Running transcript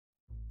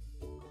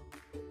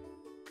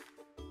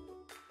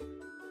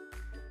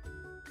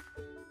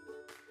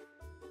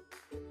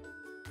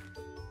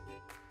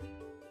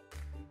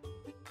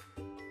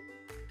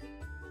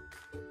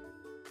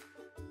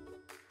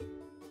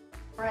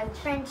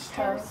French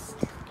toast.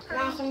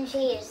 Mac and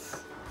cheese.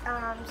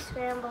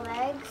 Scrambled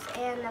eggs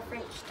and the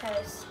French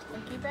toast.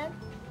 Monkey bread?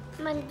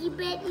 Monkey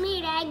bread,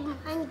 meat egg,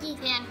 monkey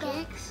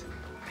Pancakes.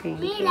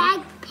 meat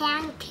egg,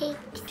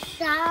 pancakes.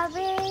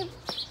 Strawberry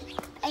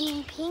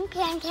and pink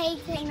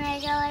pancakes and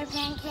regular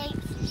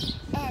pancakes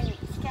and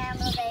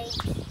scrambled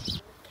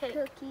eggs.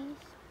 Cookies.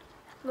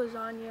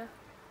 Lasagna.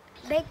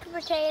 Baked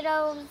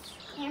potatoes.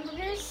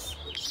 Hamburgers.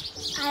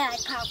 I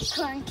like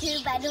popcorn too,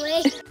 by the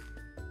way.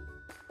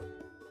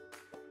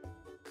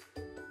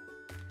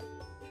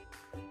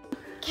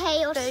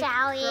 Kale Baked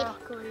salad.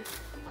 broccoli.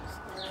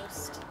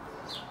 Roast.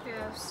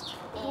 Roast.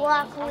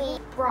 Broccoli.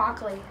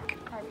 Broccoli.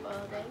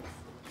 Hard-boiled eggs.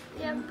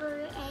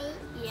 Number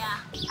 8. Yeah.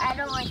 I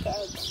don't like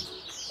eggs.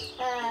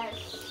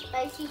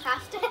 Spicy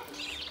pasta.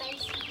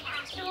 Spicy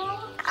casserole.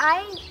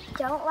 I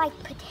don't like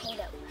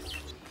potatoes.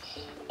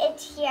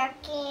 It's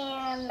yucky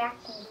and mac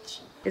and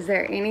cheese. Is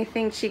there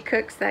anything she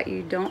cooks that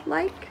you don't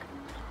like?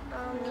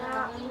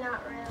 Not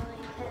really,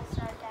 because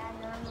our dad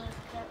normally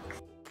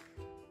cooks.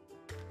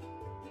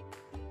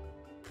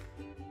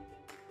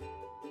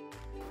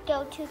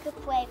 Go to the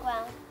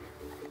playground.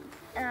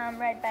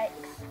 Red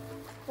bikes.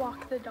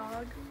 Walk the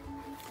dog.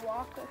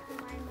 Walk with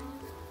my mom.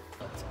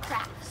 It's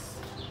crafts.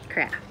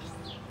 Crafts.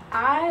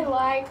 I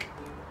like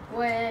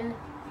when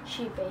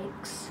she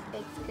bakes.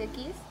 Bakes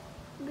cookies.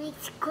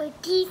 Bakes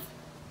cookies.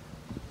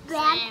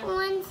 Black Same.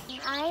 ones.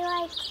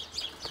 I like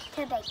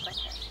to bake with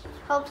her.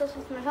 Helps us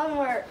with my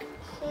homework.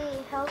 She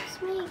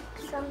helps me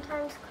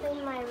sometimes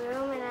clean my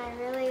room, and I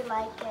really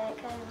like it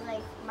because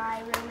like my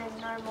room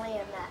is normally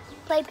a mess.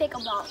 Play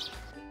pickleball.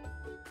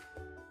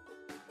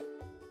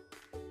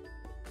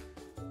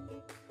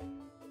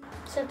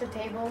 Set the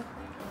table.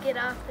 Get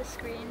off the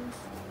screens.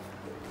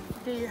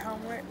 Do your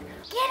homework.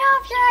 Get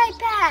off your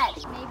iPad.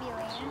 Maybe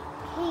later.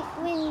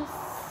 When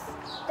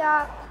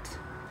stopped.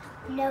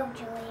 No,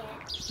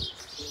 Juliet.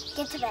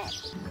 Get to bed.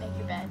 Make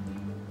your bed.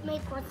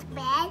 Make what's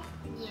bed.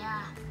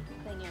 Yeah.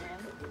 Clean your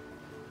room.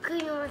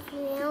 Clean your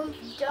room.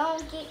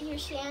 Don't get your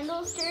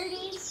sandals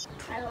dirty.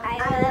 I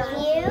love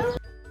you.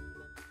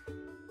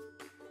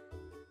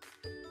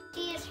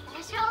 She is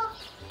special.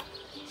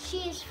 She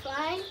is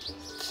fun.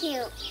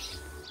 Cute.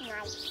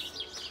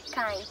 Nice.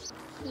 Kind.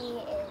 He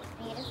is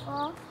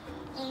beautiful.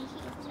 And he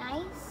is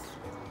nice.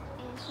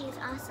 And he is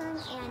awesome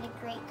and a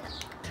great cook.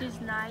 She's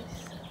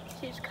nice.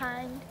 She's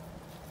kind.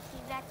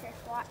 She's at this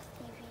watch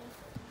TV.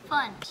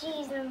 Fun.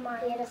 She's a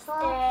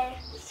monster.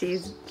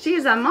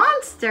 She's a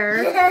monster.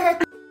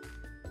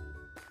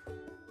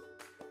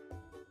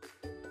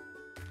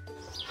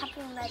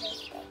 Happy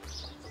Mother's Day.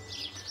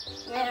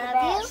 You're I the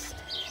love best.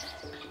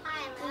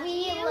 We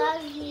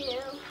love you.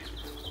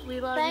 We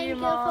love Thank you,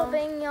 you Mom. for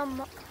being your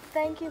mom.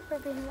 Thank you for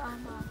being our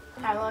mom.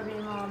 I love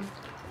you, Mom.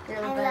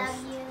 You're the I best.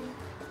 love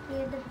you.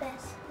 You're the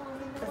best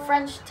mom in the The world.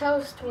 French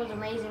toast was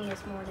amazing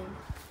this morning.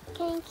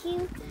 Thank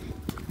you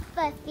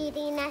for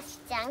feeding us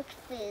junk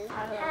food.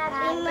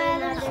 Happy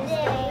Mother's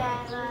Day.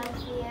 I love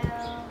you.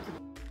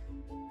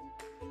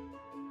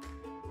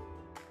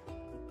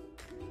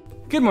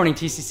 Good morning,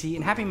 TCC,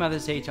 and happy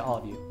Mother's Day to all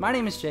of you. My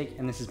name is Jake,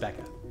 and this is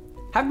Becca.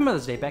 Happy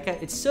Mother's Day,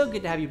 Becca. It's so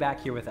good to have you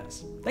back here with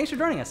us. Thanks for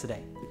joining us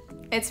today.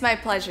 It's my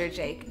pleasure,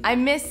 Jake. I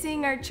miss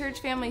seeing our church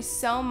family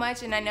so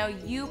much, and I know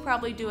you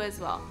probably do as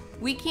well.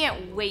 We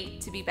can't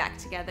wait to be back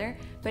together,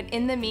 but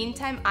in the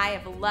meantime, I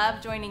have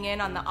loved joining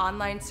in on the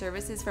online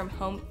services from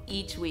home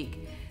each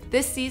week.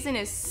 This season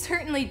is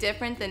certainly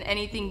different than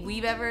anything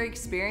we've ever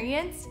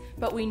experienced,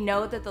 but we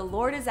know that the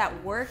Lord is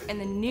at work, and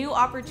the new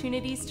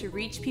opportunities to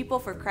reach people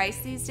for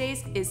Christ these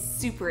days is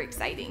super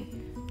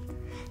exciting.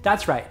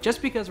 That's right.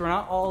 Just because we're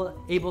not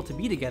all able to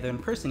be together in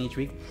person each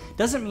week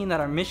doesn't mean that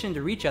our mission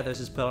to reach others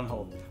is put on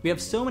hold. We have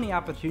so many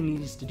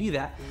opportunities to do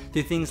that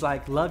through things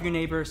like Love Your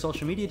Neighbor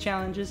social media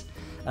challenges,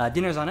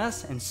 Dinners on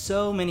Us, and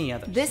so many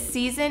others. This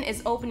season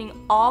is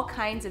opening all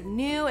kinds of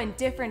new and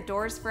different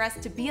doors for us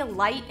to be a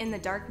light in the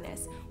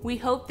darkness. We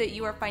hope that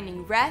you are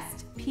finding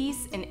rest,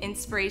 peace, and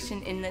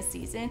inspiration in this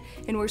season,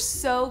 and we're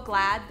so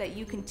glad that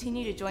you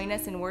continue to join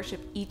us in worship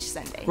each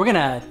Sunday. We're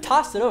gonna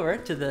toss it over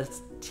to the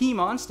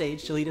team on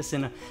stage to lead us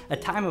in a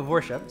time of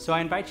worship, so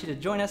I invite you to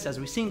join us as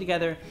we sing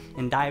together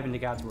and dive into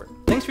God's Word.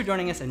 Thanks for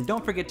joining us, and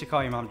don't forget to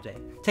call your mom today.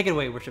 Take it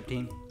away, worship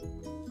team.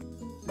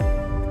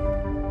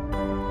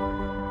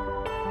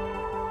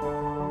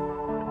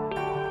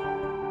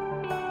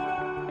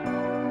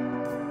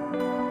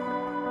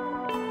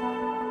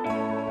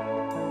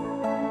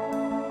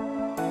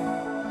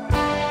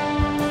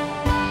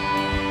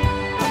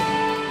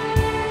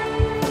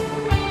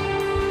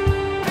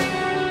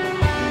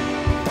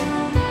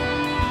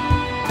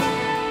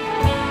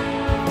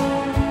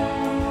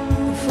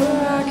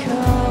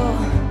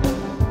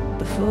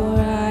 Before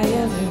I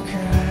ever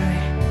cry,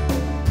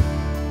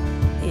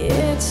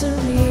 answer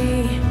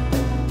me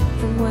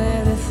from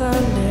where the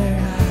thunder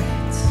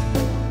hides.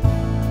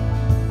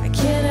 I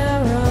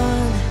cannot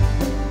run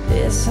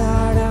this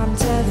heart I'm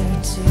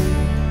tethered to.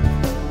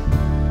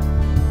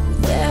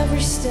 With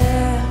every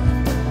step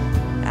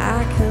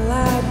I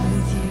collide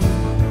with you.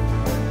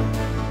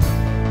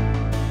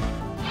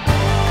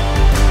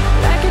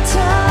 Like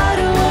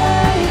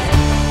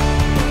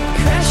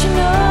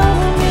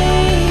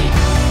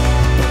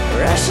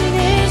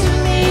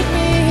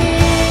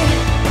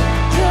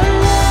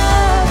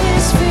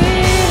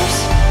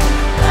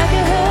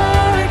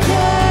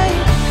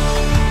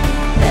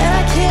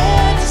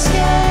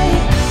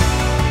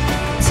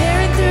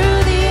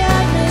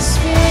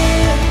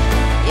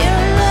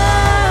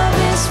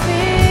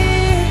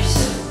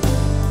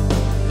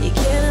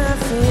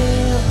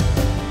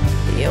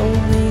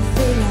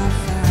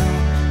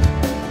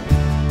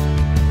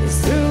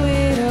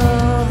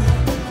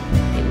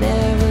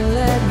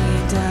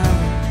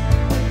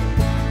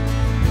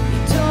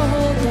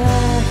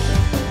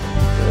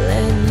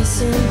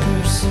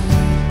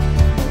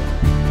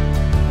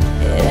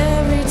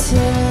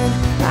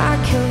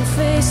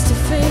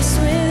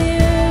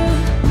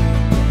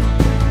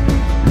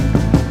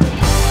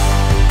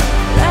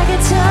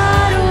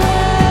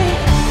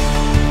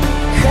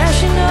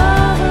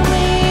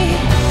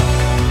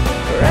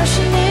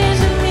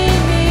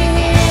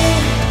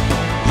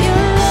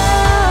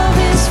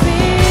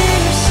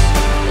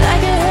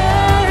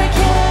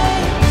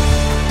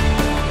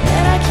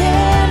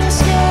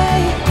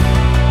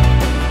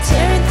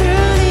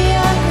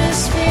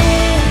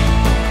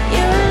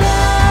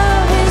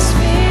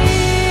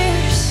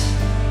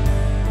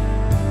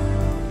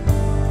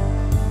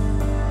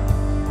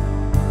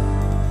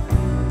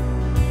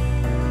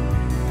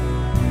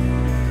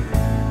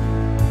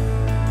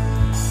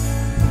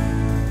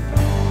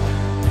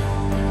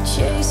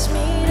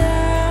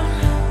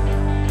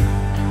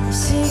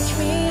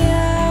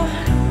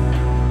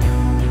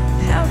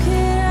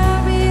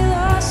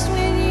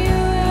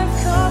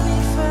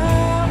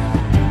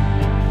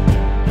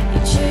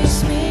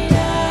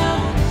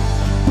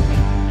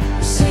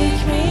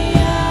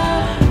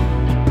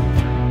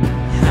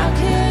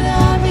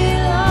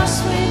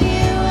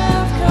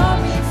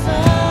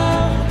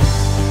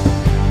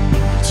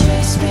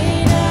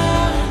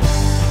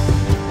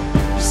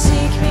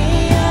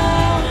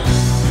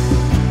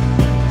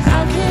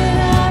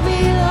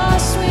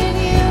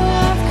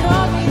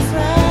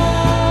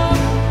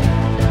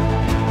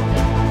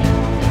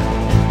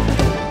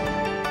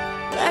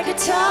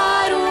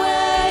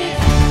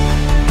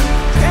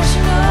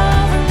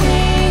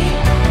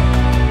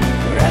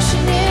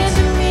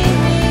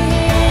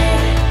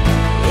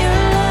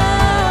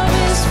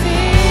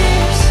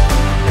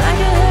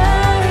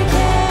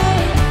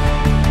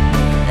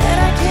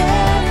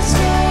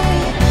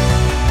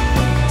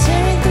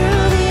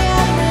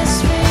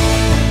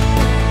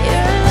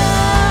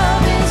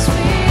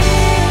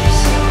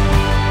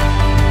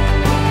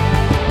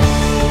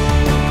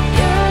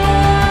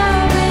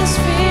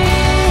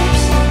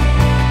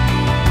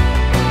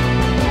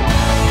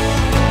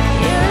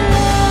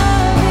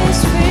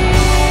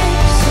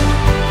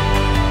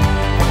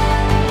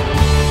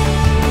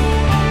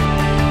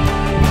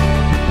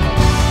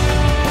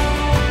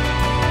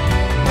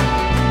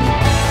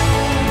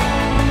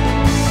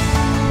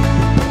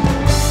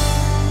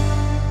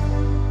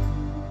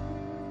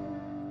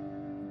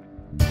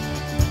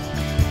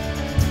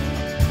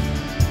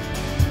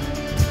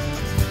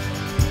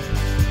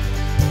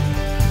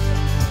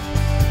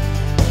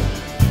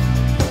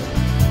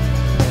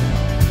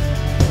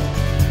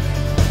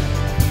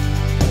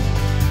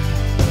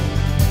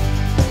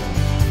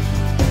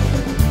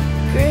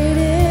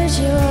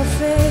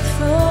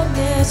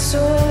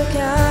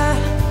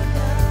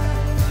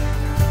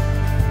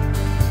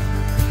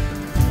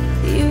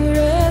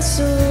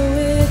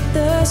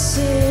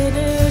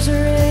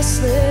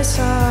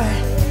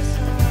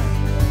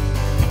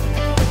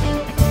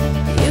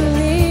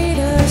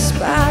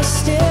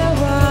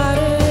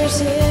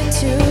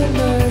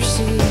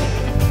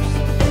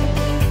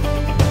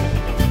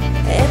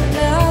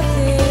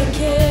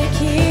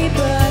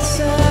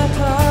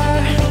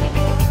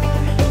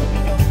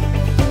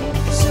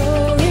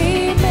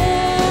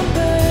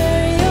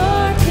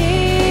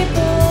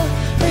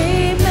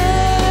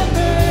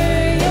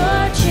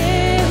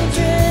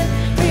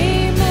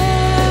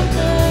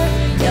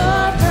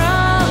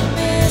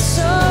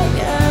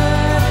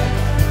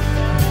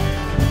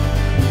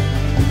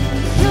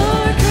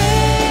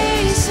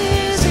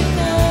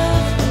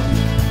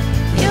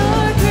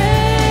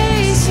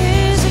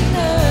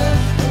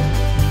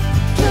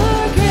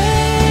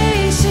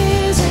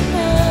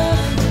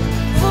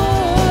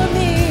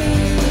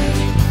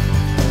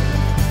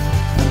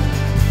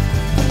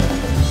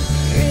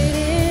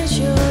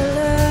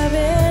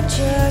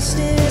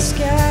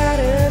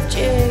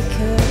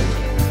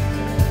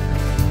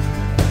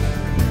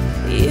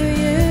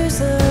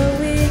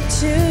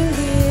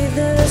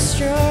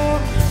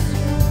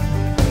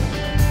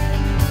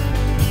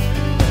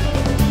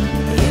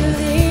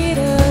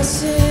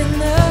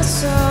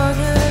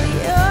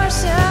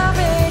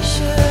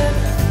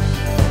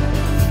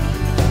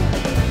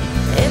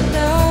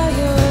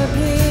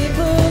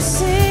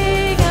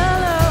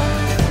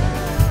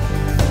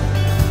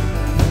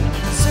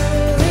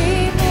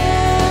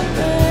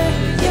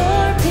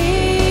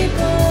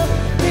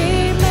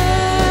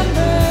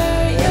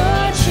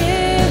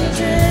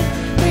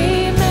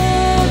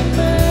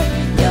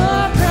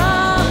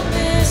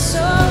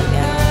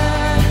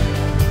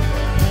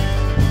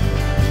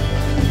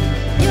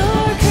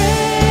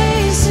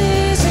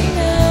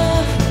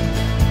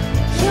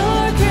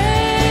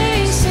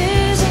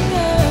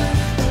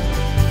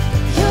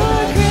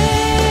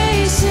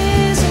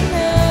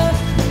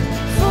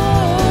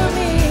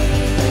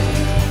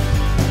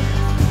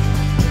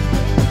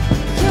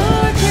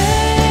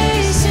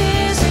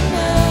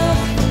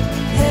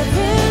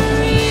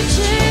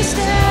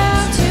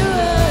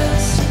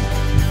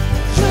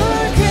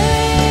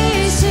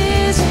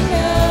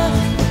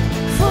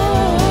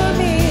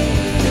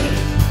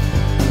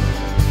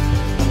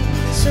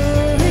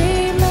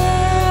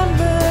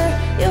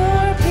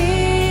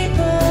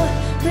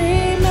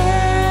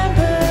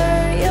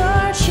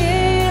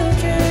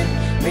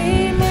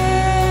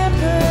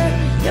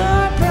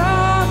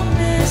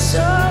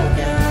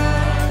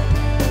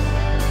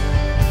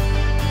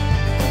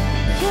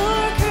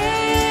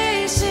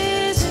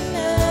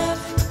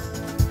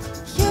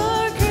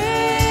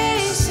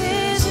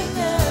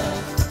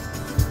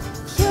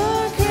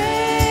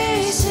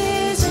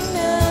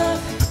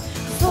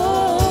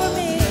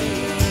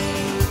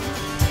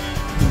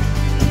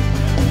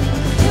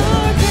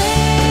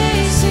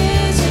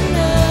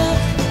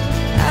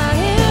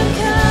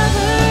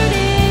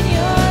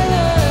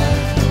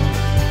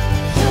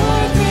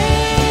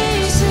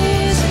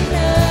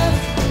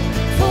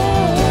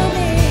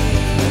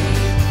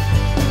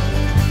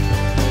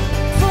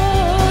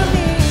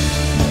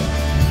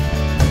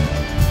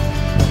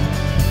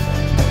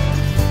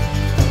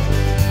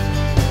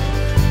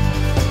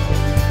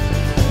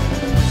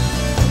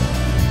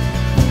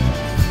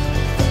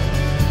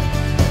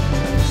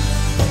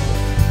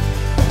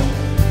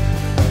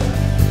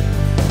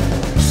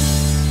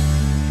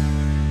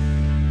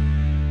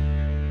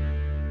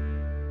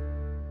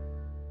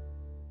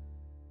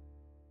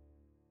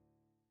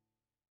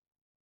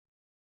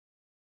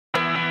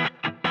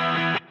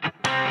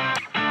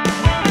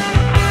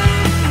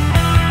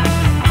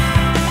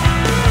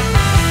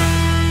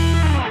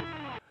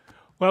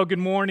Well, good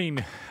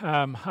morning.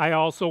 I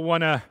also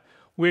want to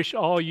wish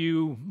all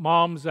you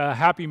moms a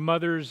happy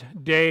Mother's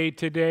Day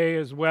today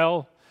as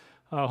well.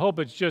 I hope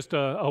it's just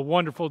a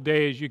wonderful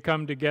day as you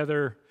come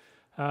together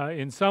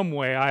in some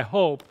way, I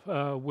hope,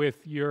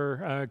 with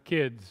your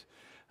kids.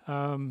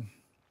 Thank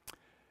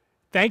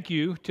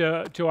you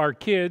to our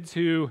kids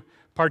who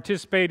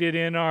participated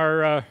in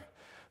our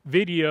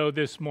video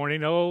this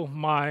morning. Oh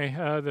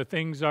my, the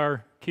things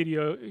our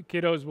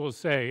kiddos will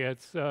say.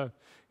 It's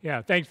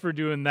thanks for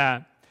doing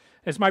that.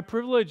 It's my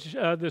privilege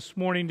this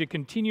morning to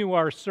continue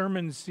our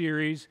sermon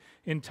series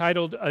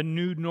entitled A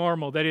New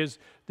Normal. That is,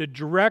 the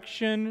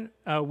direction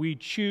we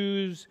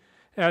choose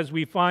as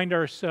we find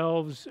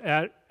ourselves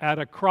at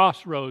a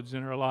crossroads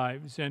in our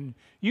lives. And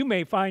you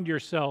may find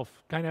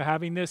yourself kind of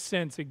having this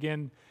sense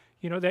again,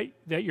 that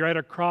you're at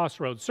a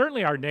crossroads.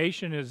 Certainly our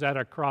nation is at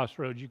a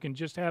crossroads. You can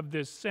just have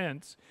this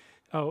sense.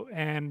 Oh,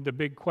 and the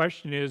big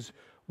question is,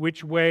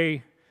 which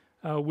way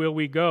will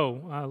we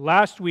go?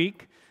 Last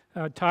week,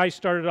 Ty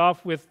started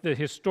off with the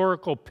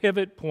historical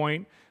pivot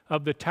point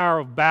of the Tower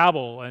of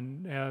Babel,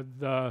 and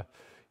the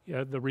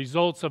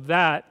results of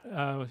that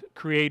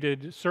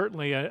created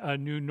certainly a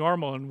new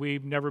normal, and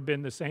we've never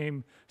been the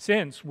same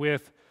since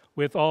with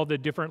all the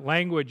different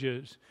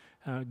languages.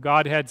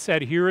 God had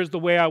said, here is the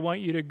way I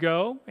want you to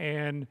go,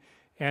 and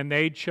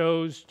they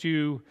chose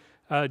to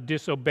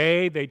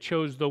disobey. They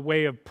chose the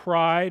way of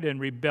pride and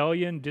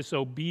rebellion,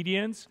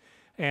 disobedience,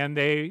 and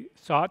they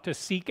sought to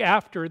seek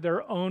after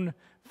their own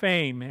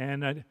fame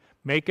and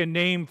make a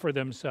name for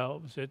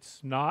themselves. It's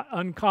not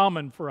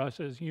uncommon for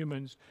us as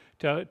humans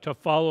to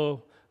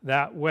follow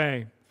that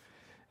way.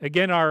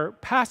 Again, our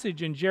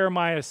passage in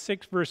Jeremiah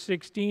 6, verse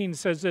 16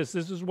 says this.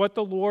 This is what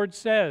the Lord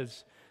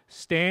says.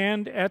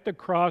 Stand at the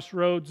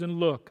crossroads and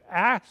look.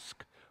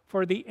 Ask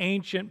for the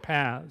ancient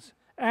paths.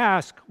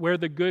 Ask where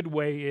the good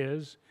way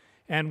is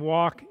and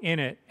walk in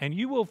it, and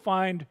you will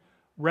find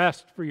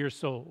rest for your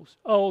souls.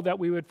 Oh, that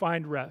we would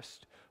find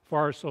rest for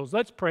our souls.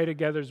 Let's pray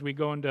together as we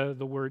go into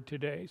the Word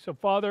today. So,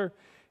 Father,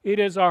 it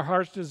is our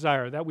heart's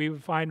desire that we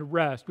would find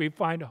rest, we'd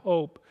find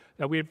hope,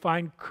 that we'd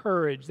find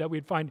courage, that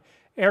we'd find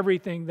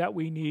everything that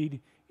we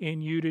need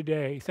in you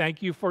today.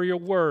 Thank you for your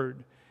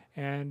Word.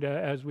 And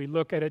as we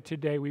look at it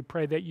today, we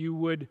pray that you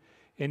would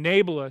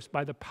enable us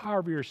by the power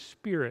of your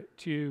Spirit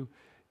to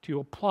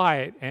apply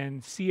it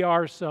and see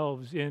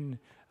ourselves in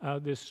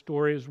this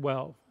story as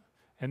well.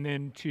 And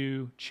then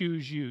to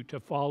choose you,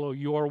 to follow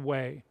your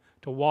way,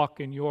 to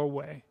walk in your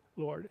way,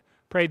 Lord.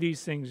 Pray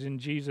these things in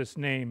Jesus'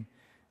 name.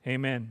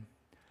 Amen.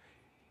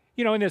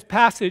 In this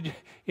passage,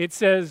 it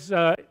says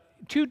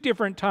two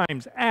different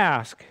times,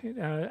 ask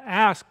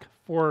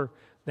for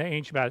the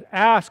ancient path,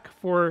 ask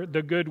for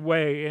the good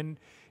way. And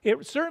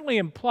it certainly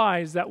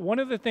implies that one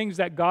of the things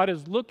that God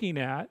is looking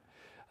at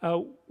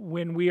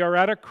when we are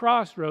at a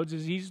crossroads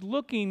is he's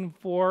looking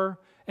for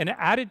an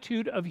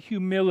attitude of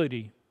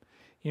humility.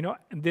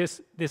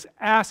 This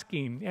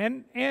asking,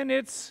 and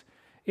it's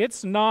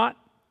not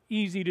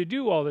easy to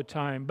do all the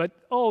time, but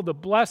the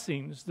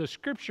blessings. The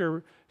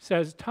Scripture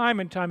says time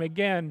and time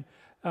again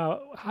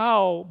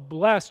how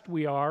blessed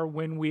we are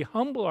when we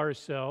humble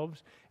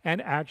ourselves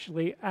and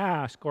actually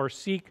ask or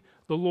seek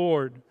the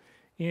Lord.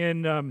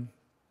 In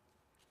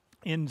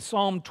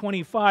Psalm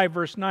 25,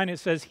 verse 9, it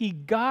says, He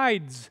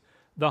guides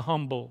the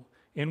humble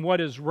in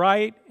what is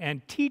right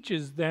and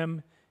teaches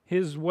them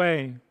His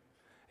way.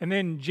 And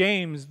then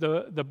James,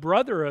 the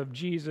brother of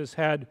Jesus,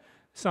 had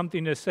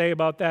something to say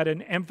about that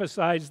and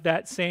emphasized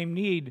that same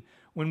need.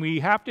 When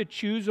we have to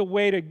choose a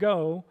way to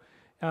go,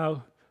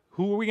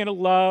 who are we going to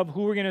love,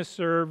 who are we going to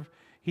serve?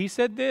 He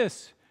said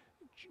this,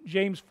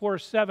 James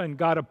 4:7,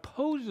 God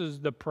opposes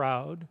the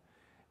proud,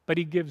 but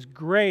He gives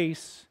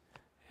grace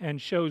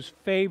and shows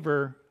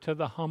favor to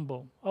the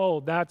humble.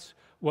 Oh, that's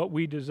what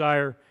we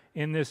desire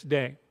in this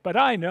day. But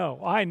I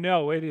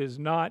know it is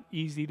not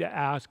easy to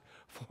ask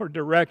for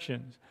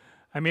directions.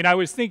 I mean, I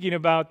was thinking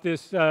about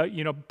this,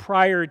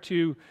 prior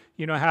to,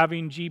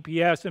 having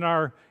GPS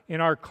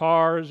in our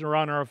cars or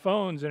on our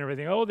phones and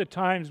everything. Oh, the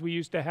times we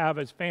used to have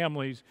as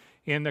families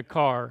in the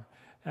car.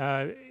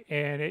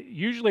 And it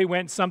usually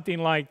went something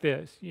like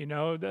this.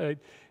 The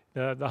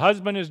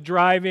husband is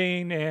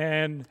driving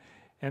and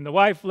the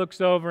wife looks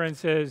over and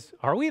says,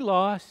 "Are we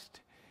lost?"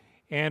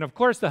 And of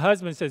course the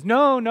husband says,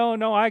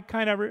 No, I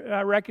kind of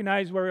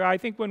recognize where we are. I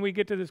think when we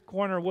get to this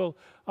corner,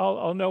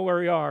 I'll know where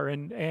we are.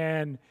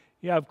 And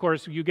yeah, of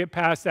course, you get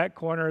past that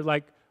corner,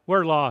 like,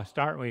 we're lost,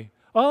 aren't we?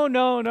 Oh,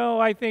 no,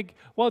 I think,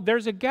 well,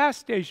 there's a gas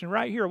station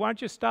right here. Why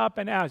don't you stop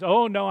and ask?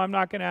 Oh, no, I'm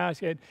not going to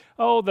ask it.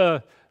 Oh,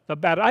 the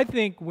bad. I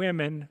think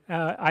women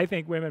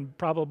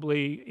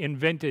probably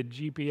invented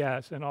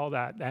GPS and all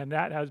that, and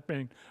that has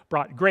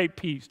brought great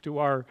peace to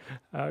our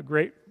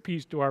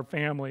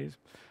families.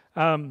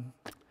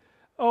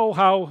 Oh,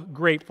 how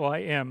grateful I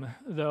am,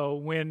 though,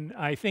 when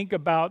I think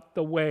about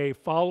the way,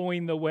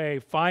 following the way,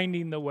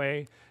 finding the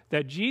way,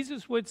 that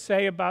Jesus would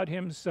say about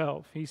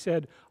himself. He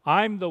said,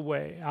 I'm the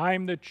way,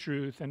 I'm the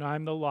truth, and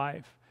I'm the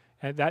life.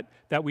 And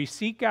that we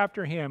seek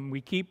after him. We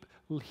keep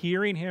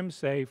hearing him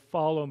say,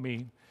 follow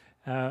me.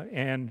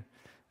 And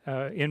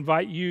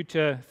invite you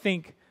to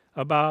think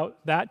about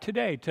that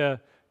today,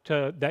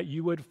 that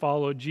you would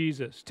follow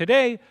Jesus.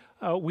 Today,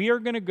 we are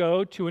going to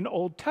go to an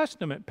Old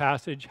Testament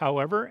passage,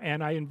 however,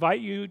 and I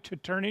invite you to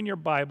turn in your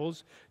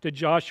Bibles to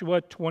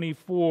Joshua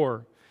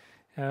 24.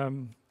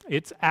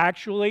 It's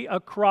actually a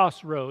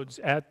crossroads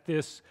at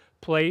this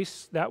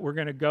place that we're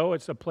going to go.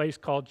 It's a place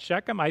called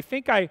Shechem. I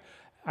think I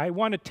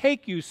want to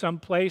take you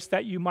someplace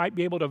that you might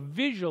be able to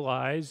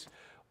visualize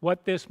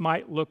what this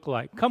might look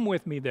like. Come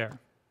with me there.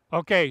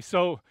 Okay,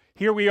 so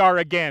here we are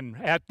again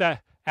at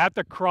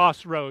the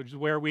crossroads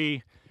where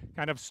we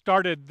kind of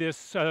started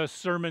this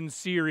sermon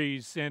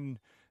series in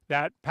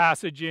that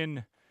passage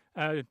in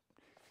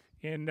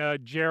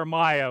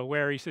Jeremiah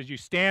where he says, you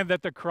stand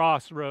at the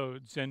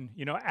crossroads and,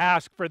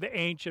 ask for the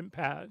ancient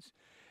paths.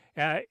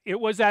 It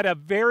was at a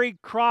very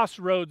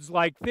crossroads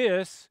like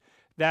this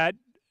that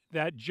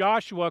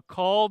Joshua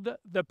called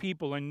the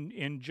people.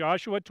 In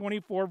Joshua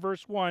 24,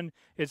 verse 1,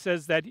 it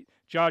says that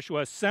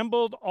Joshua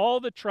assembled all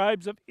the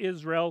tribes of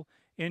Israel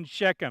in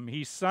Shechem.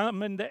 He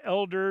summoned the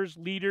elders,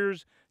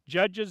 leaders,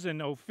 judges,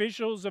 and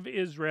officials of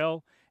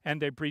Israel,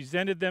 and they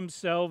presented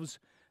themselves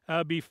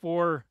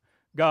before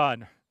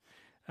God.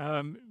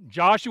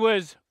 Joshua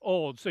is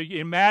old, so you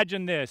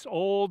imagine this,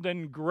 old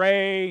and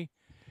gray.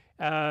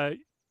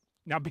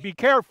 Now be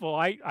careful.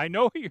 I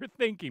know what you're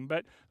thinking,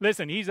 but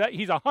listen, he's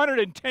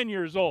 110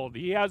 years old.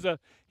 He has a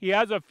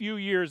few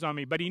years on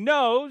me, but he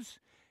knows,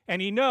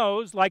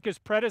 like his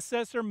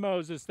predecessor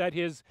Moses, that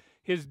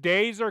his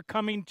days are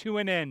coming to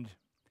an end.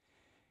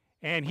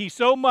 And he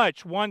so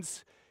much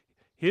wants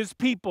his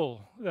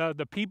people,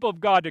 the people of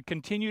God, to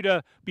continue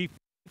to be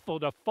faithful,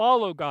 to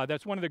follow God.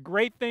 That's one of the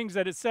great things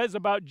that it says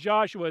about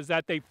Joshua, is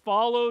that they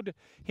followed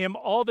him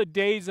all the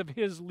days of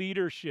his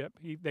leadership.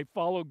 They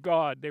followed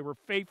God. They were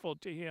faithful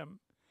to him.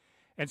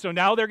 And so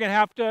now they're going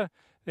to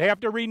have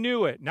to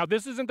renew it. Now,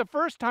 this isn't the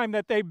first time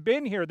that they've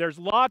been here. There's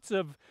lots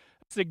of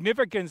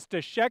significance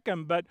to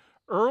Shechem, but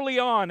early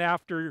on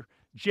after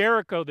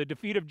Jericho, the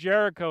defeat of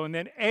Jericho, and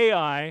then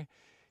Ai,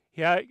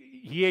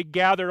 he had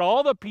gathered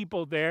all the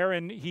people there,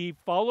 and he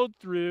followed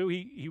through.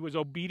 He was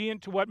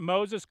obedient to what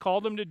Moses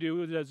called him to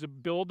do, as to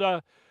build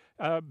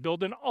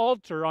an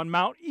altar on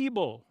Mount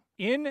Ebal.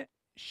 In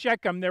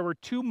Shechem, there were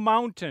two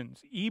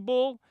mountains,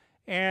 Ebal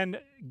and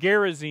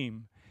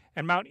Gerizim.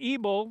 And Mount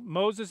Ebal,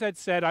 Moses had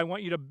said, I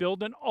want you to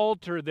build an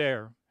altar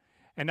there.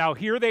 And now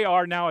here they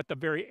are now at the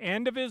very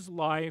end of his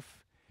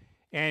life,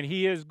 and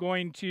he is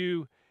going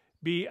to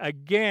be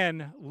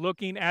again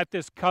looking at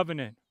this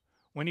covenant.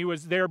 When he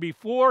was there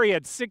before, he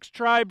had 6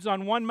 tribes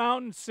on one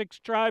mountain, 6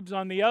 tribes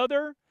on the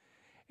other,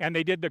 and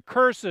they did the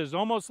curses,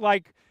 almost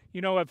like,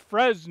 at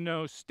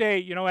Fresno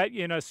State,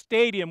 in a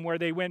stadium where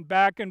they went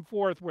back and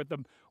forth with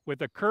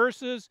the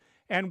curses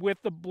and with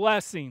the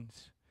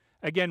blessings.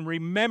 Again,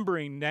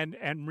 remembering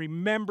and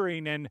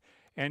remembering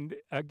and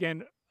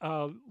again,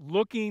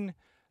 looking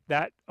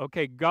that,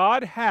 okay,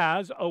 God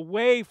has a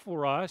way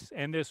for us,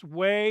 and this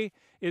way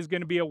is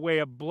going to be a way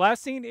of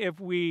blessing if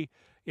we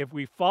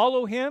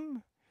follow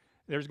him.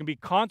 There's going to be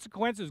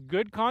consequences,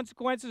 good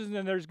consequences, and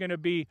then there's going to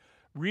be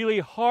really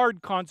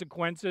hard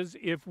consequences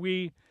if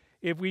we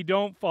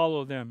don't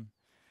follow them.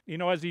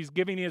 As he's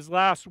giving his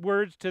last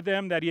words to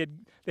them, that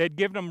they had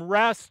given him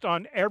rest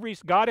on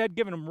God had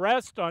given him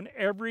rest on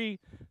every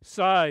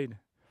side.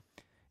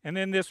 And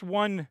then this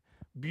one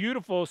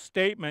beautiful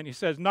statement, he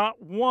says,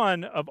 not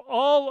one of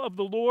all of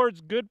the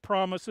Lord's good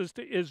promises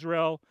to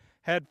Israel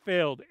had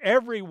failed.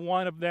 Every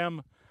one of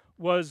them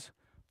was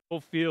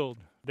fulfilled.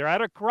 They're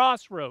at a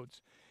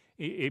crossroads.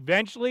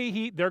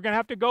 Eventually, they're going to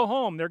have to go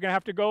home. They're going to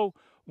have to go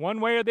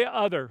one way or the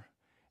other.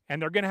 And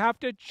they're going to have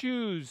to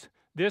choose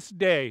this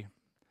day.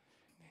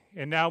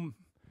 And now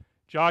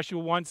Joshua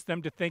wants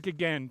them to think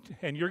again.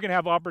 And you're going to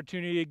have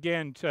opportunity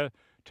again to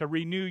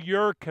renew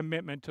your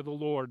commitment to the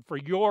Lord for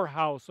your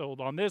household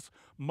on this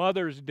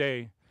Mother's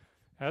Day,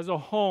 as a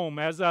home,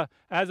 as a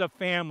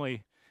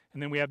family.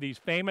 And then we have these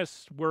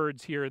famous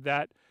words here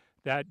that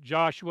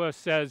Joshua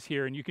says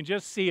here, and you can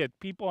just see it,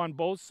 people on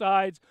both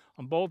sides,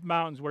 on both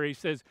mountains, where he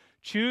says,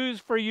 choose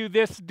for you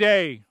this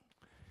day.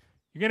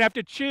 You're going to have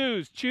to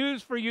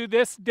choose for you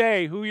this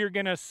day who you're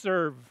going to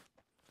serve.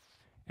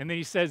 And then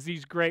he says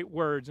these great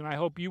words, and I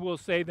hope you will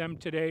say them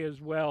today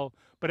as well.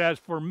 But as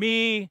for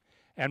me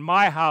and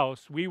my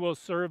house, we will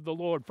serve the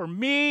Lord. For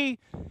me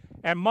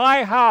and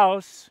my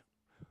house,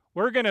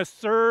 we're going to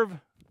serve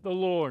the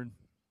Lord.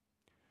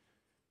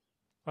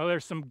 Well,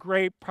 there's some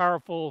great,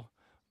 powerful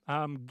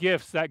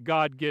gifts that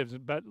God gives.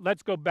 But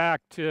let's go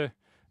back to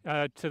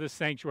the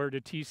sanctuary,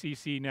 to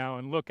TCC now,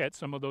 and look at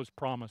some of those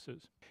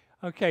promises.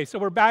 Okay, so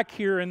we're back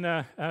here in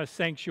the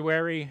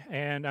sanctuary,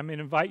 and I'm going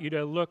to invite you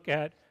to look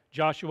at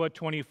Joshua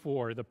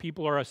 24. The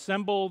people are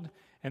assembled,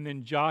 and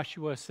then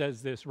Joshua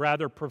says this,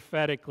 rather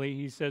prophetically.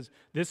 He says,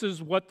 this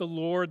is what the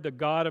Lord, the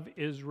God of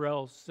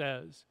Israel,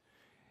 says.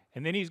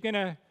 And then he's going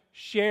to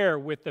share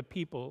with the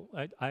people.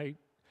 I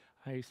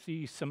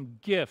see some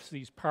gifts,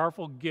 these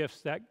powerful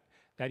gifts that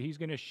he's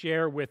going to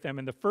share with them.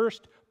 And the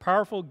first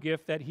powerful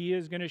gift that he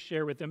is going to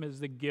share with them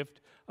is the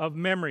gift of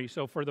memory.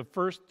 So for the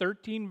first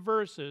 13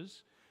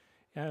 verses,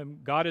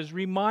 God is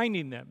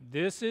reminding them,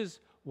 this is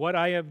what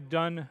I have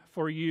done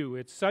for you.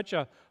 It's such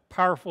a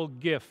powerful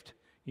gift,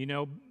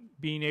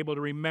 being able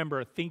to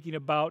remember, thinking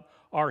about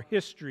our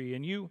history.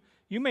 And you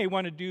may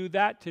want to do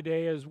that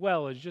today as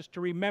well, as just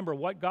to remember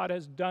what God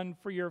has done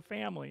for your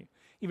family,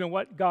 even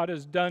what God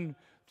has done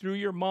through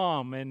your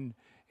mom,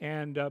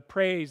 and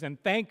praise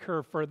and thank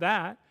her for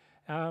that.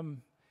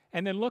 And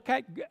then look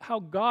at how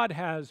God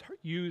has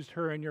used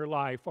her in your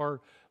life,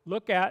 or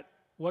look at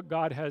what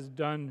God has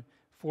done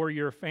for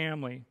your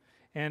family.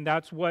 And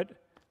that's what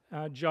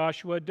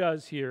Joshua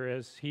does here,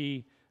 as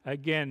he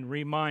again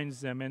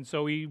reminds them. And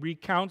so he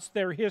recounts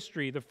their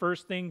history. The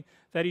first thing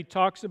that he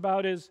talks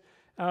about is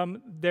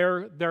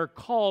their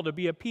call to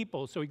be a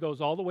people. So he goes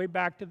all the way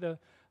back to the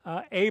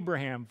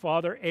Abraham,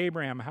 Father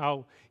Abraham,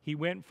 how he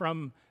went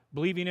from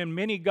believing in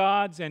many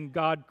gods, and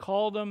God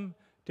called him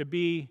to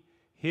be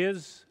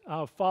his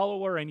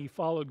follower, and he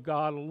followed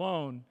God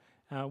alone,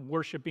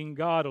 worshiping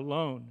God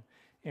alone.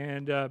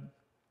 And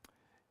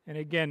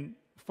again,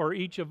 for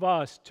each of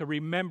us to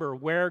remember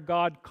where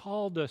God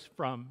called us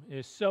from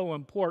is so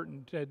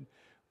important, and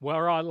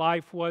where our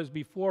life was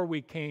before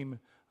we came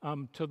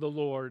to the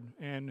Lord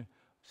and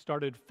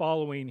started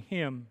following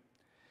Him.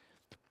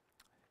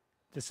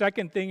 The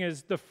second thing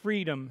is the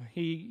freedom.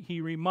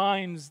 He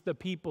reminds the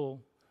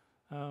people,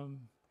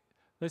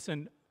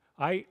 listen,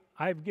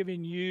 I've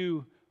given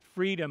you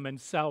freedom and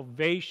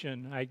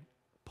salvation. I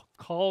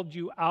called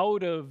you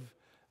out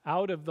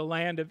of the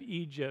land of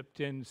Egypt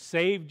and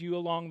saved you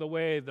along the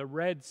way, the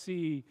Red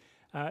Sea,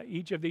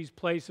 each of these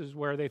places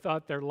where they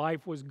thought their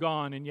life was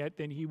gone, and yet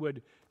then He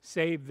would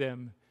save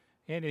them.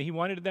 And He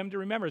wanted them to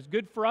remember. It's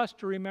good for us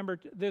to remember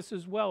this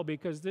as well,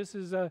 because this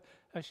is an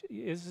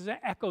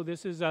echo.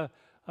 This is a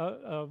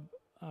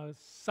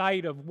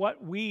sight of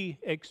what we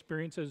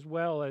experience, as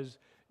well as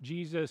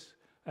Jesus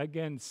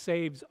again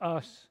saves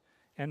us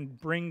and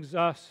brings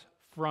us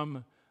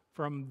from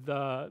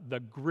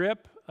the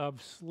grip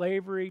of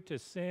slavery to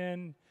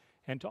sin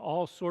and to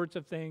all sorts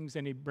of things,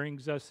 and He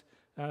brings us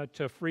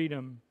to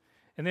freedom.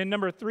 And then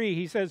number 3,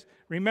 He says,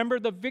 remember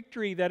the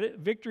victories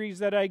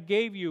that I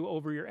gave you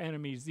over your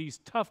enemies, these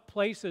tough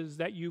places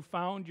that you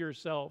found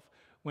yourself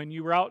when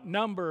you were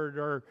outnumbered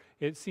or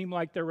it seemed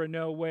like there were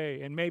no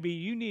way. And maybe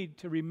you need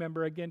to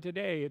remember again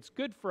today. It's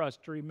good for us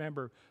to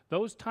remember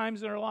those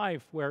times in our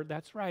life where,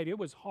 that's right, it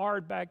was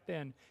hard back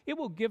then. It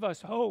will give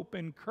us hope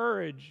and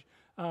courage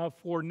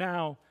for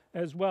now,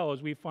 as well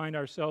as we find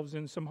ourselves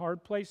in some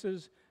hard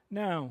places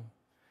now.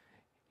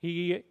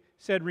 He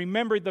said,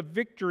 remember the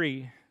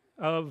victory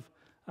of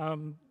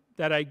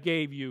that I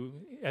gave you,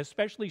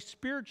 especially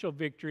spiritual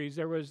victories.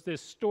 There was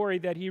this story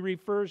that he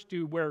refers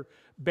to where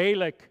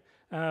Balak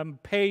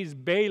pays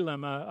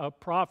Balaam, a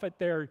prophet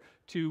there,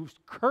 to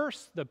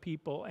curse the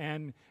people,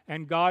 and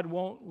God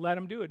won't let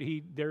him do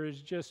it. There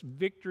is just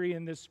victory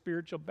in this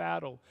spiritual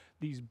battle,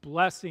 these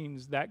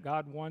blessings that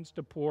God wants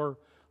to pour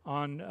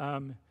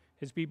on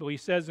His people. He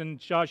says in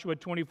Joshua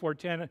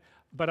 24:10,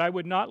 but I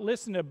would not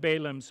listen to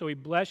Balaam, so he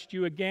blessed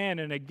you again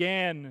and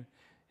again,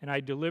 and I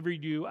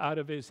delivered you out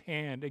of his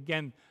hand.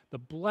 Again, the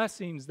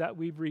blessings that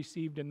we've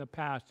received in the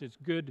past, it's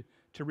good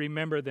to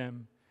remember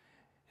them.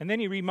 And then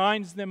he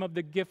reminds them of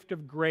the gift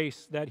of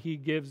grace that he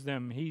gives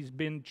them. He's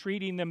been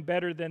treating them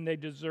better than they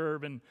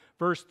deserve. In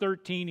verse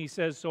 13, he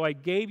says, so I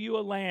gave you a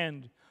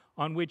land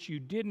on which you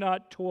did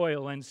not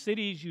toil, and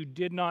cities you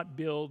did not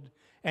build,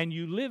 and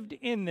you lived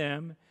in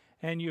them,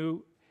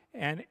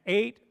 and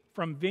ate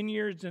from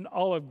vineyards and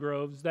olive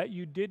groves that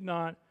you did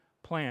not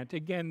plant.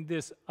 Again,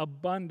 this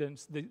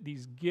abundance,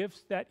 these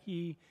gifts that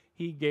he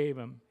gave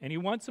them. And he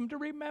wants them to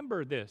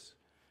remember this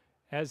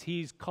as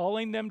he's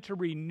calling them to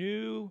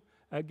renew,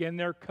 again,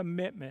 their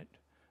commitment,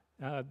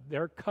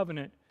 their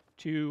covenant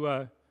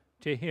to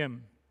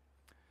him.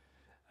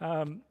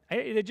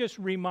 It just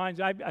reminds,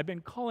 I've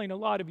been calling a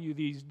lot of you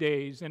these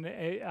days, and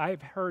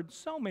I've heard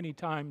so many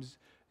times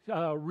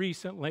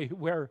recently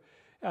where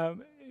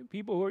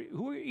people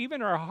who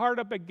even are hard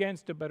up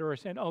against it, but are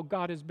saying, "Oh,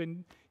 God is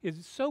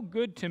so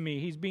good to me.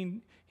 He's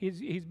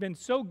been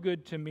so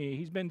good to me.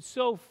 He's been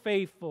so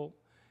faithful."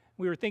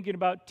 We were thinking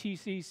about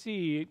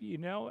TCC,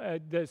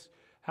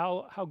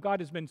 how God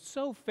has been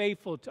so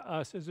faithful to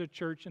us as a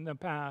church in the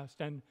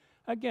past, and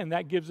again,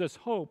 that gives us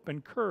hope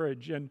and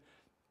courage and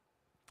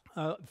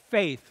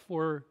faith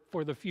for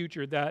the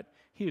future. That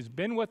He has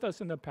been with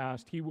us in the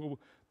past, He will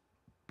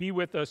be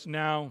with us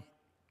now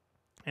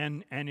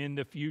and in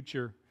the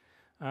future.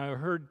 I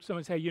heard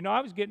someone say, I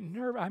was getting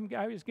nervous.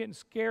 I was getting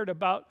scared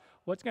about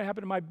what's going to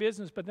happen to my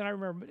business. But then I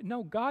remember,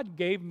 no, God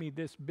gave me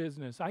this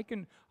business. I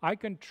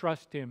can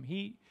trust Him.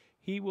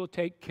 He will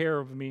take care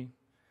of me.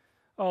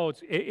 Oh,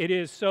 it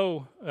is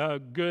so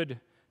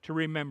good to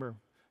remember.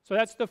 So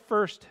that's the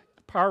first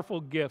powerful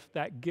gift,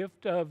 that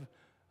gift of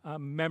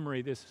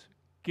memory, this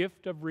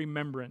gift of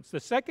remembrance. The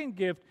second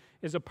gift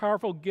is a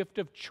powerful gift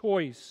of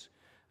choice.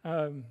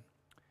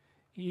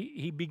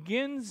 He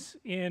begins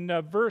in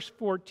verse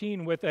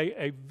 14 with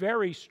a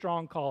very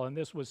strong call, and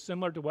this was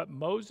similar to what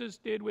Moses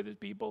did with his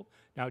people.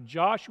 Now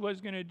Joshua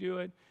is going to do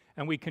it,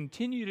 and we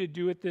continue to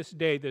do it this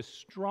day, this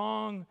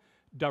strong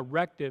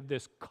directive,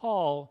 this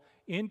call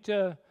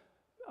into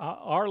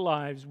our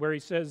lives where he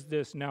says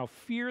this, now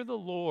fear the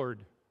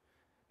Lord.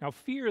 Now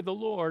fear the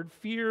Lord.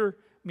 Fear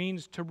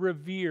means to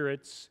revere.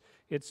 It's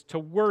to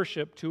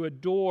worship, to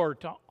adore,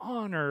 to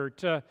honor,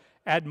 to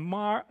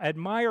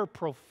admire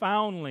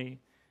profoundly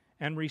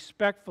and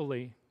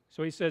respectfully.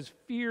 So he says,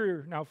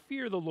 fear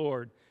the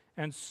Lord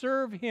and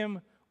serve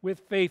him with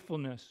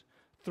faithfulness.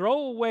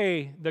 Throw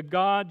away the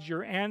gods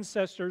your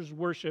ancestors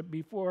worshiped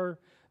beyond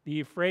the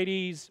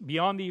Euphrates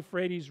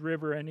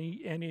River and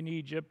in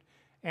Egypt,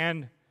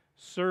 and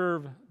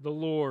serve the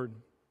Lord.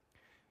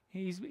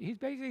 He's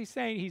basically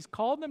saying he's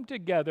called them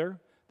together.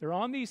 They're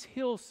on these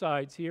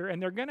hillsides here, and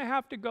they're going to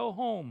have to go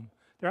home.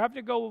 They have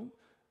to go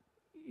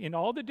in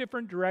all the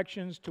different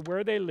directions to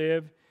where they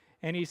live.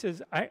 And he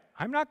says,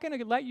 I'm not going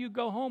to let you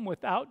go home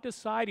without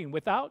deciding,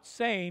 without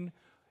saying,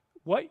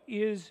 what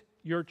is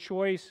your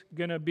choice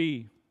going to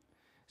be?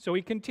 So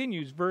he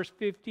continues, verse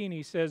 15,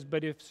 he says,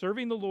 but if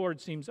serving the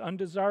Lord seems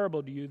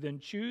undesirable to you, then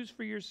choose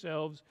for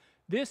yourselves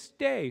this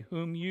day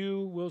whom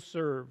you will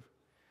serve.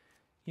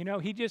 You know,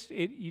 you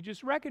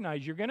just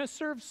recognize you're going to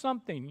serve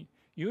something.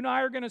 You and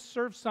I are going to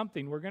serve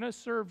something. We're going to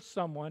serve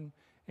someone.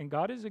 And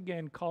God is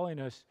again calling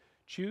us,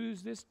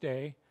 choose this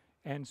day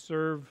and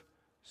serve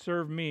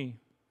me.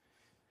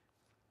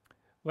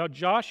 Well,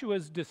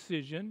 Joshua's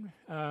decision,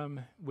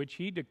 which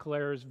he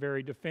declares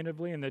very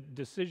definitively, and the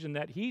decision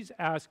that he's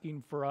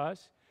asking for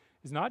us,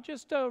 is not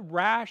just a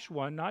rash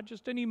one, not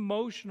just an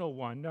emotional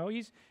one. No,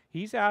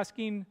 he's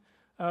asking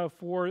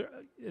for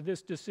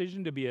this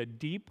decision to be a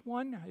deep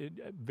one,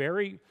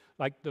 very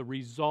like the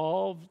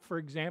resolve, for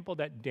example,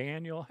 that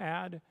Daniel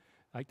had,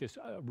 like this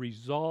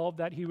resolve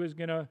that he was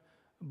going to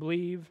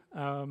believe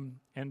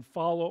and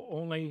follow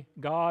only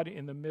God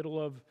in the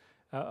middle of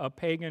a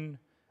pagan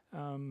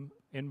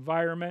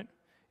environment.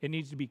 It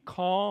needs to be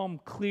calm,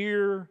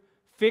 clear,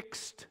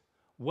 fixed,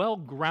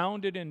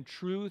 well-grounded in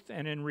truth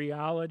and in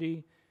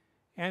reality,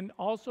 and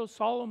also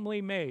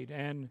solemnly made.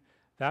 And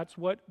that's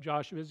what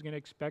Joshua is going to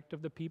expect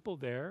of the people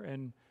there,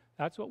 and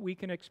that's what we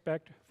can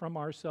expect from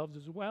ourselves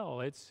as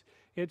well. It's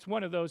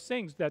one of those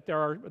things that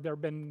there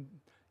have been,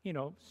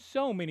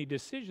 so many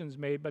decisions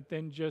made, but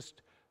then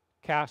just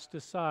cast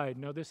aside.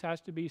 No, this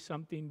has to be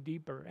something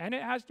deeper, and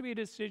it has to be a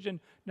decision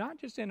not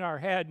just in our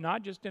head,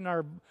 not just in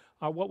our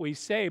what we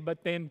say,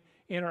 but then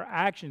in our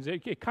actions.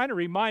 It kind of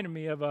reminded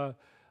me of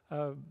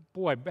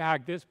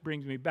this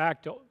brings me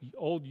back to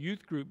old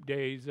youth group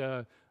days.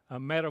 A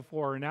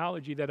metaphor,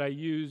 analogy that I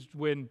used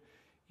when,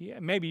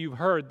 maybe you've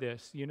heard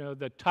this,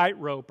 the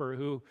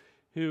tightroper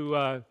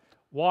who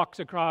walks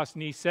across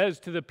and he says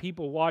to the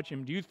people watch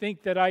him, do you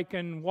think that I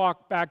can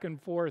walk back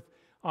and forth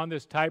on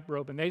this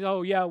tightrope? And they say,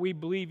 oh yeah, we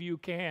believe you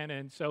can.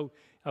 And so,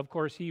 of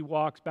course, he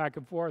walks back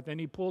and forth and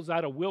he pulls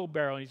out a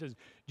wheelbarrow and he says,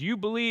 do you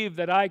believe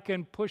that I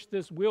can push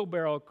this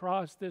wheelbarrow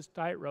across this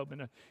tightrope?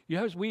 And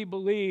yes, we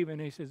believe. And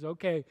he says,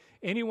 okay,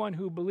 anyone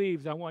who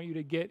believes, I want you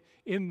to get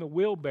in the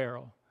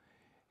wheelbarrow.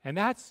 And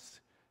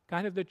that's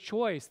kind of the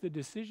choice, the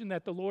decision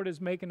that the Lord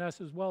is making us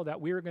as well, that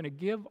we are going to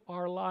give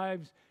our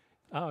lives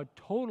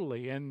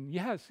totally. And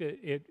yes,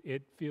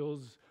 it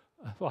feels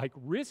like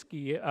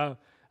risky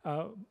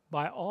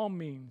by all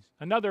means.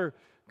 Another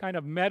kind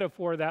of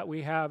metaphor that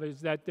we have is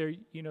that there,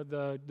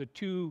 the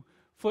two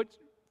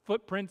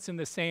footprints in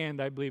the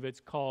sand, I believe it's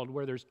called,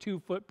 where there's two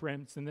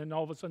footprints, and then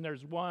all of a sudden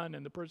there's one,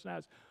 and the person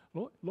asks,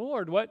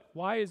 Lord,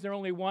 why is there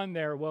only one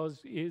there? Well,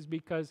 is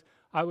because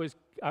I was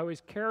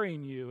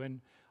carrying you. And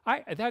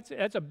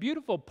that's a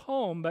beautiful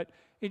poem, but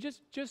you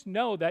just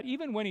know that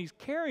even when he's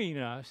carrying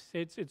us,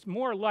 it's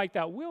more like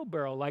that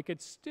wheelbarrow. Like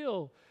it's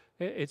still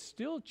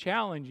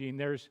challenging.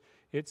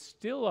 It's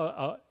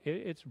still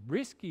it's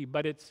risky,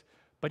 but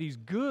he's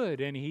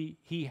good, and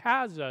he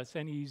has us,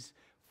 and he's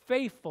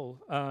faithful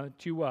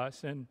to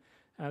us. And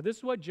this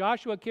is what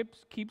Joshua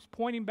keeps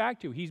pointing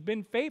back to. He's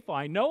been faithful.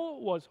 I know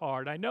it was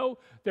hard. I know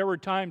there were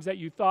times that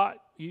you thought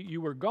you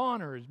were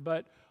goners,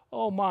 but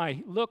oh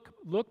my,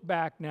 look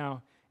back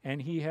now. And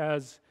he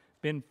has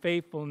been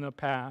faithful in the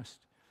past.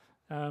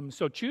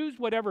 So choose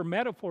whatever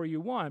metaphor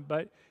you want,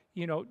 but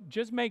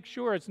just make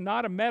sure it's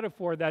not a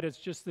metaphor that it's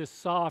just this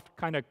soft,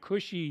 kind of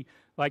cushy,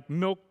 like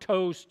milk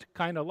toast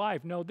kind of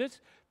life. No,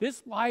 this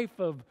life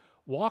of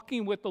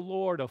walking with the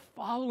Lord, of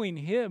following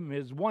Him,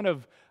 is one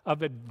of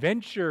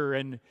adventure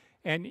and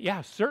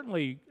yeah,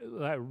 certainly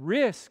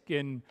risk,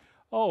 and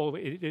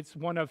it's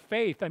one of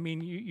faith. I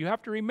mean, you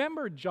have to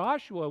remember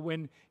Joshua,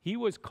 when he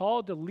was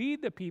called to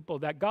lead the people,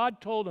 that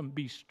God told him,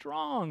 be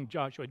strong,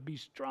 Joshua, be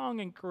strong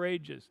and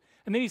courageous.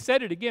 And then he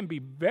said it again, be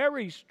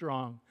very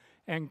strong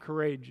and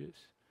courageous.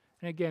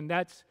 And again,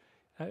 that's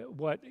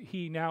what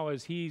he now,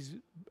 as he's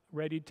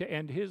ready to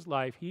end his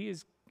life, he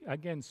is,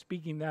 again,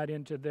 speaking that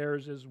into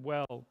theirs as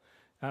well.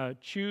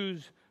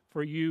 Choose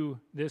for you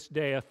this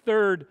day. A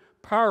third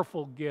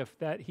powerful gift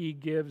that he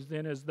gives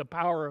then is the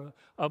power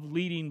of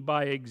leading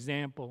by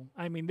example.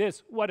 I mean,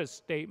 what a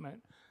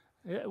statement.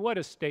 What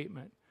a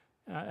statement.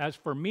 As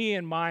for me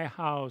and my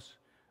house,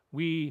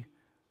 we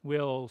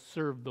will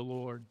serve the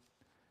Lord.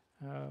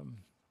 I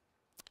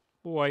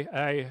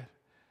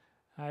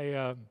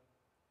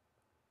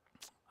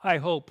I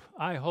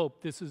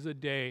hope this is a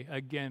day,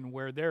 again,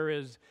 where there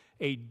is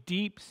a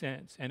deep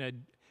sense and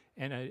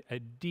a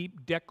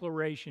deep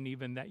declaration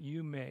even that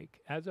you make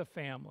as a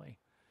family,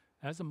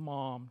 as a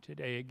mom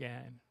today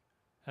again,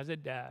 as a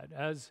dad,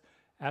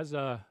 as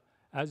a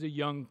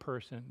young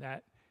person,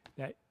 that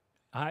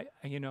I,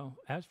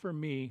 as for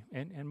me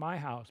and my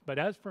house, but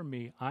as for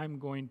me, I'm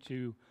going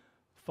to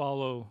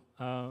follow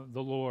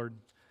the Lord.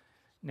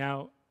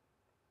 Now,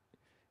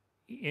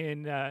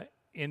 in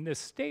this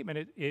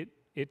statement,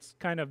 it's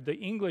kind of, the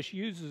English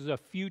uses a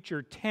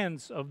future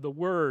tense of the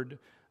word,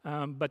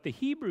 but the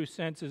Hebrew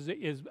sense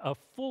is a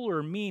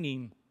fuller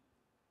meaning.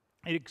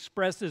 It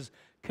expresses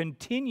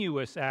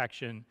continuous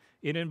action.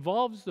 It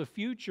involves the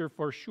future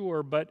for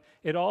sure, but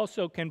it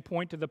also can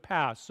point to the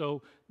past.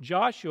 So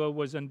Joshua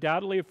was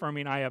undoubtedly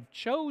affirming, I have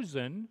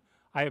chosen,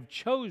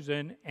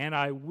 and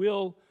I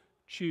will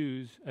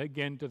choose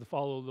again to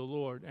follow the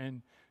Lord.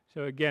 And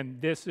so again,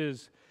 this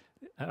is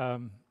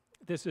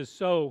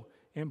so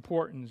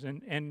important.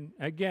 And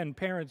again,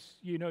 parents,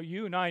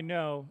 you and I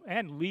know,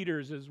 and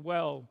leaders as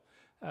well,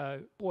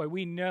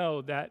 we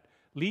know that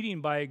leading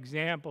by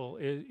example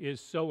is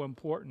so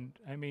important.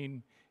 I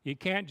mean, you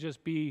can't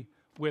just be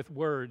with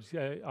words.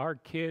 Our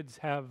kids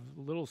have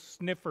little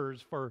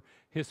sniffers for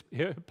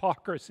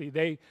hypocrisy.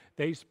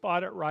 They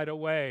spot it right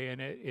away,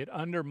 and it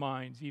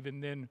undermines even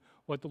then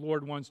what the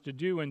Lord wants to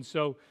do. And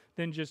so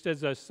then, just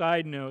as a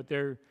side note,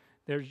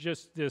 there's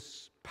just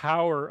this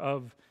power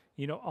of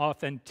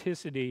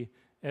authenticity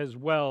as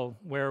well,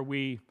 where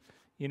we're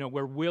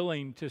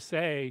willing to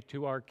say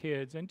to our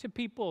kids and to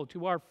people,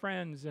 to our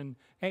friends, and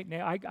hey,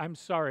 I'm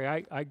sorry,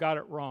 I got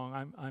it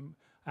wrong. I'm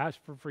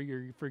ask for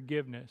your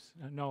forgiveness.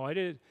 No,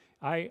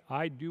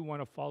 I do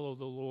want to follow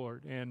the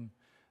Lord, and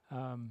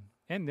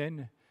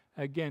then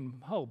again,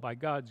 by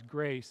God's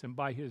grace and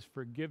by His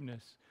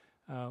forgiveness,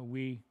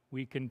 we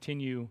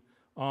continue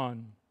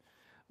on.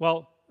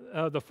 Well,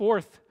 the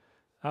fourth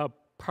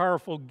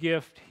powerful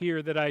gift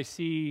here that I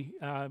see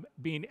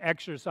being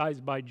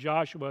exercised by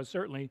Joshua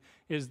certainly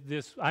is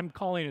this. I'm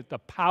calling it the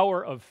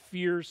power of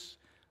fierce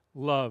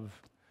love.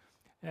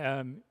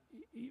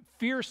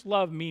 Fierce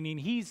love meaning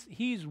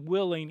he's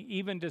willing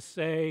even to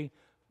say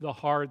the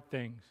hard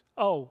things.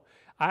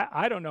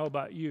 I don't know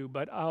about you,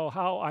 but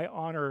how I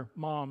honor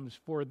moms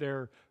for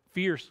their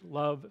fierce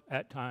love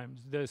at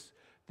times. This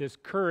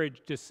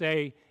courage to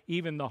say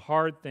even the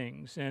hard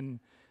things. And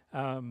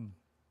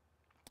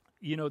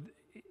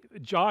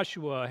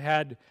Joshua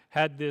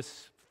had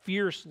this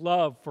fierce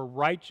love for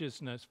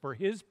righteousness, for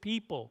his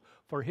people,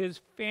 for his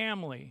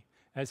family,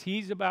 as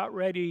he's about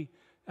ready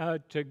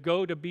to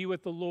go to be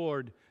with the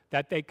Lord,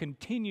 that they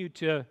continue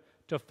to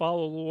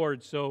follow the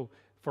Lord. So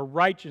for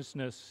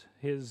righteousness,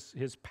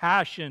 his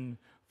passion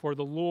for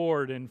the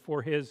Lord and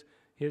for his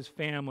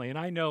family. And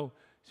I know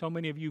so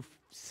many of you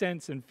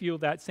sense and feel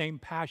that same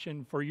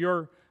passion for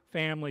your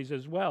families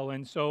as well.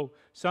 And so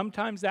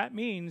sometimes that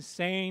means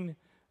saying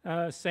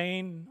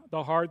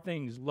the hard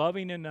things,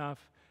 loving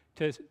enough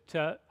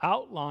to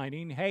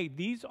outlining, hey,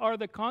 these are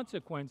the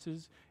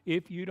consequences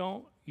if you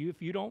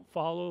don't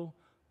follow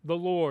the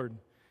Lord.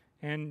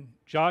 And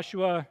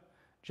Joshua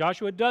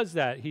does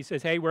that. He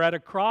says, hey, we're at a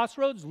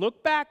crossroads.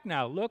 Look back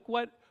now. Look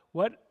what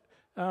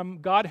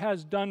God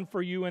has done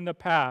for you in the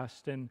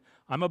past. And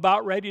I'm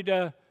about ready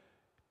to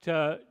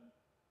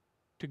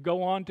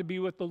go on to be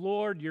with the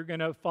Lord. You're going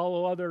to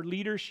follow other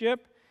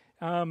leadership.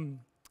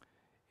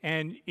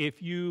 And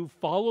if you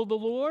follow the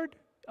Lord,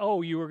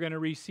 you are going to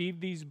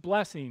receive these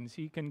blessings.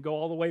 He can go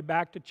all the way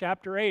back to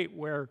chapter 8,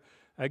 where,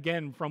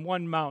 again, from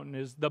one mountain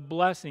is the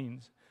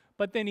blessings.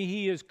 But then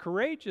he is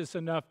courageous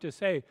enough to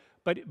say,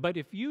 but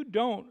if you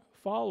don't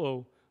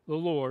follow the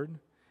Lord,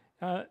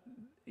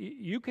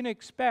 you can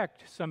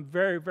expect some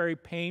very, very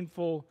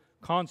painful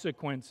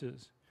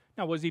consequences.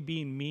 Now, was he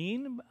being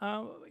mean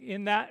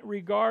in that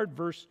regard?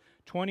 Verse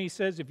 20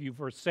 says, if you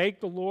forsake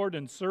the Lord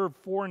and serve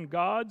foreign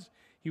gods,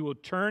 He will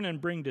turn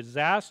and bring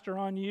disaster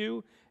on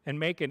you and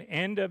make an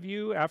end of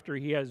you after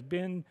He has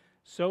been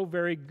so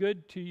very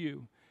good to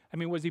you. I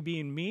mean, was he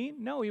being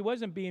mean? No, he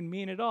wasn't being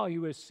mean at all. He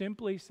was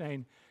simply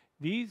saying,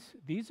 these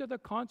are the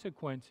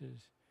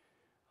consequences.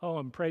 Oh,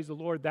 and praise the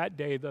Lord, that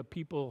day the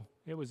people,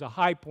 it was a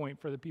high point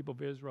for the people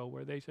of Israel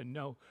where they said,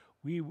 no,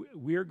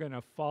 we're going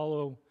to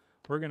follow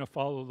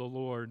the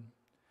Lord.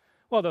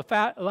 Well, the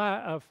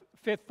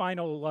fifth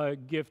final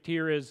gift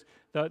here is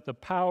the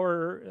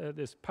power,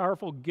 this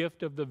powerful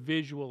gift of the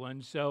visual.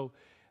 And so,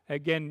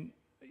 again,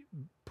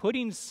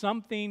 putting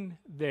something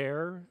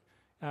there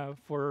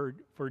for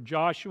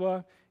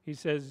Joshua, he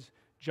says,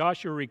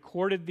 Joshua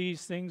recorded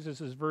these things. This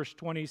is verse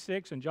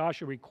 26. And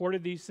Joshua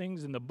recorded these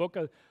things in the book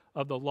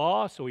of the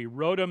law. So he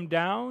wrote them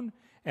down.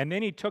 And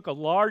then he took a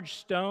large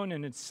stone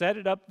and set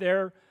it up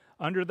there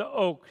under the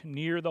oak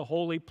near the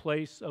holy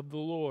place of the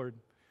Lord.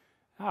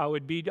 It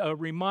would be a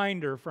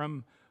reminder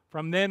from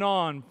then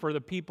on for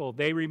the people.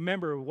 They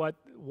remember what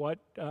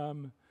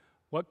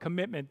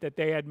commitment that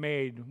they had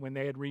made when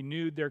they had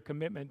renewed their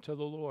commitment to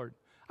the Lord.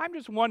 I'm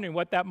just wondering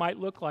what that might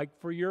look like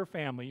for your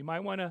family. You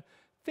might want to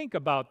think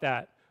about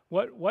that.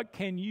 What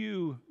can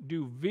you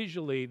do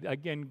visually,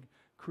 again,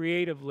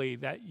 creatively,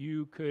 that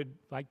you could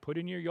like put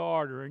in your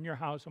yard or in your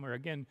house somewhere,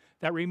 again,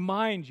 that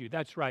reminds you,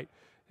 that's right,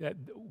 that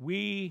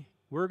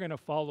we're going to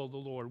follow the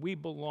Lord. We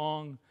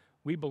belong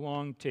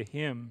to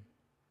Him.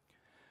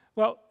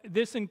 Well,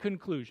 this in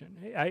conclusion,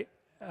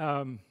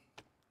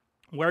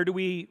 where do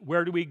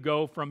we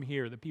go from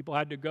here? The people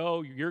had to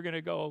go. You're going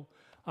to go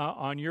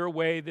on your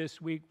way this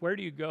week. Where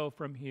do you go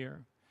from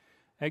here?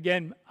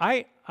 Again,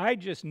 I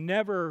just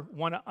never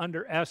want to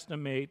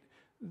underestimate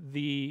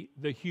the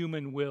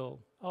human will.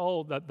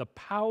 Oh, the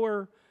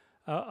power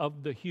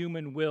of the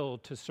human will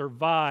to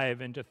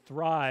survive and to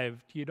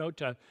thrive,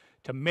 to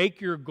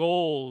make your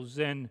goals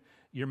and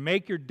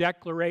make your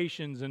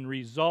declarations and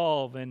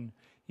resolve. And,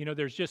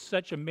 there's just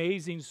such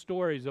amazing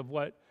stories of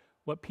what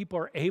people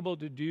are able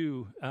to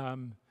do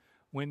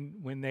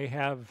when they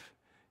have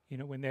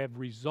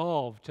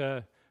resolved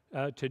to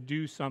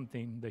do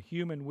something. The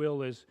human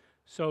will is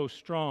so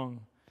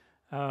strong.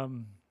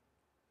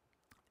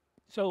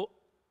 So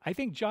I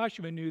think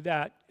Joshua knew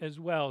that as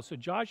well. So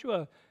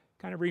Joshua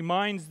kind of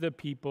reminds the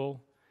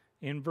people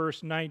in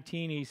verse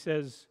 19. He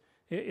says,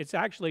 it's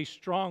actually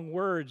strong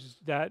words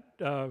that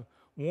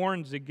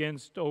warns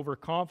against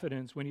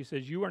overconfidence when he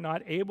says, you are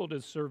not able to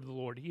serve the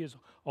Lord. He is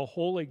a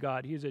holy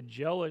God. He is a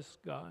jealous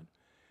God.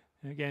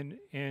 And again,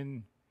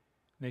 and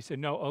they said,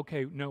 no,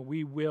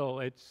 we will.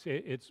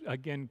 It's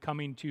again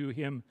coming to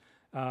Him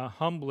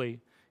humbly.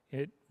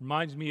 It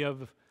reminds me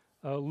of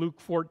Luke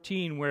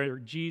 14, where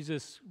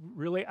Jesus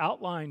really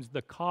outlines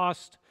the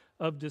cost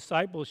of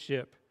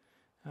discipleship.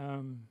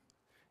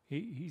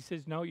 He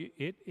says, no,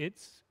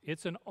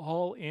 it's an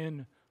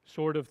all-in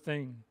sort of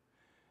thing.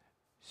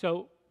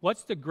 So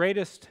what's the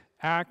greatest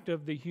act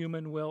of the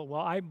human will?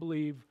 Well, I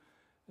believe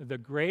the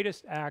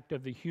greatest act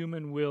of the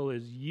human will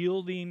is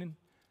yielding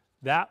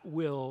that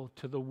will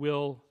to the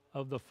will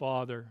of the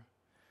Father.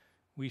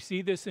 We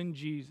see this in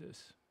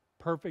Jesus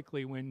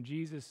perfectly when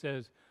Jesus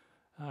says,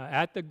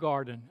 at the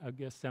Garden of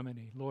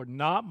Gethsemane, Lord,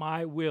 not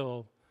my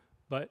will,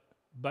 but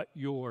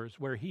yours,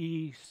 where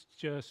He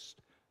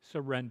just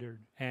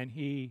surrendered, and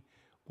He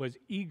was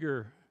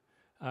eager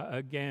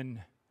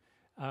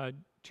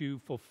to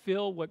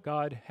fulfill what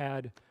God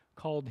had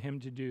called Him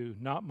to do.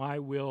 Not my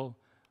will,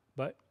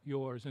 but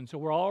yours. And so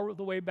we're all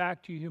the way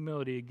back to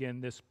humility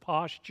again, this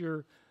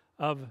posture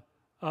of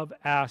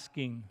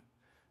asking.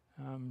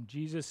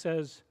 Jesus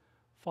says,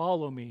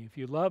 follow me. If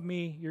you love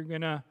me, you're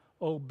going to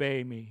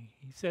obey me.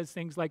 He says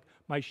things like,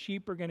 my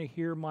sheep are going to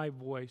hear my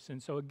voice.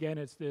 And so again,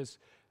 it's this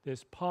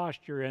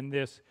posture and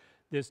this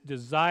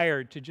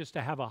desire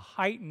to have a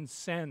heightened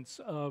sense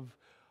of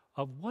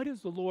what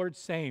is the Lord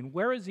saying?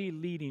 Where is He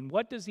leading?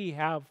 What does He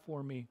have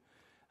for me?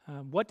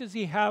 What does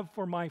He have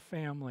for my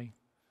family?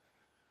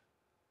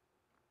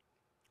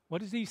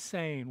 What is He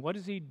saying? What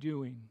is He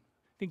doing?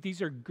 I think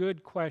these are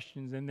good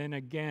questions. And then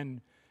again,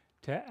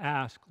 to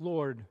ask,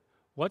 Lord,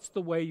 what's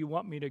the way you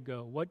want me to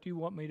go? What do you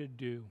want me to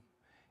do?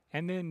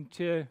 And then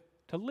to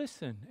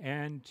listen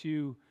and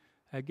to,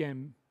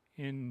 again,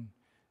 in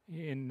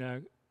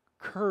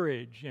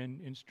courage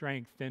and in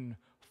strength, and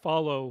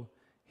follow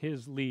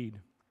His lead.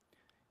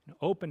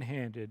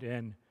 Open-handed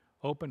and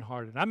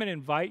open-hearted. I'm going to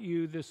invite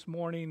you this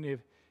morning, if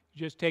you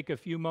just take a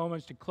few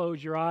moments to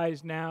close your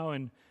eyes now,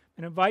 and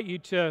invite you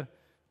to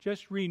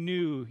just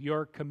renew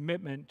your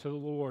commitment to the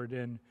Lord.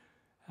 And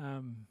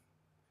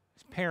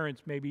as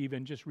parents, maybe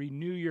even just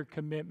renew your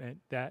commitment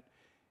that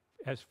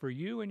as for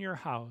you and your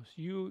house,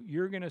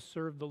 you're going to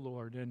serve the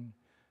Lord. And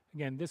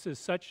again, this is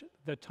such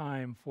the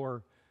time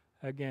for,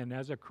 again,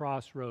 as a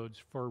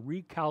crossroads, for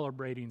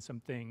recalibrating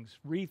some things,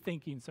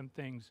 rethinking some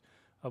things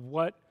of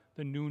what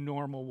the new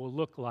normal will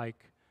look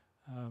like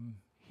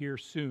here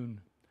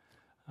soon.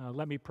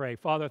 Let me pray.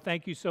 Father,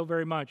 thank you so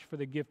very much for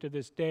the gift of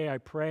this day. I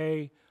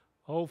pray,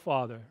 oh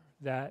Father,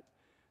 that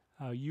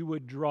you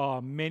would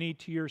draw many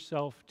to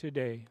yourself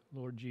today,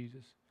 Lord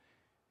Jesus,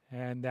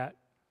 and that,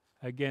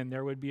 again,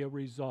 there would be a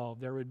resolve,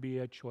 there would be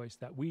a choice,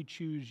 that we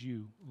choose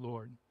you,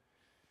 Lord,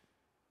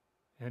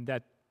 and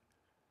that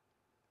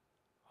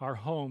our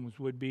homes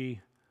would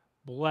be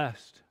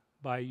blessed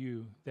by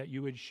you, that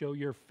you would show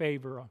your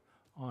favor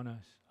on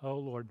us. Oh,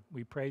 Lord,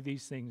 we pray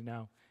these things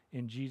now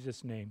in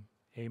Jesus' name.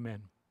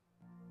 Amen.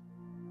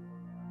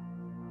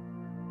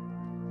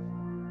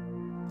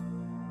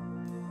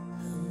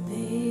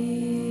 Amazing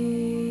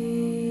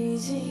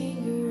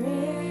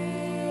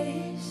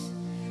grace,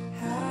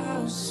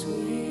 how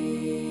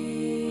sweet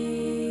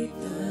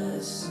the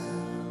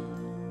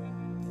sound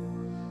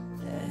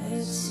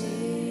that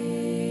saved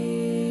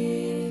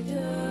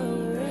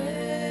a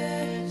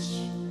wretch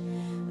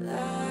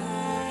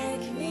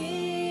like me.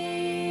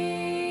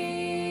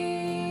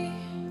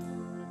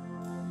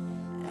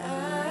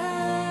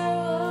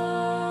 I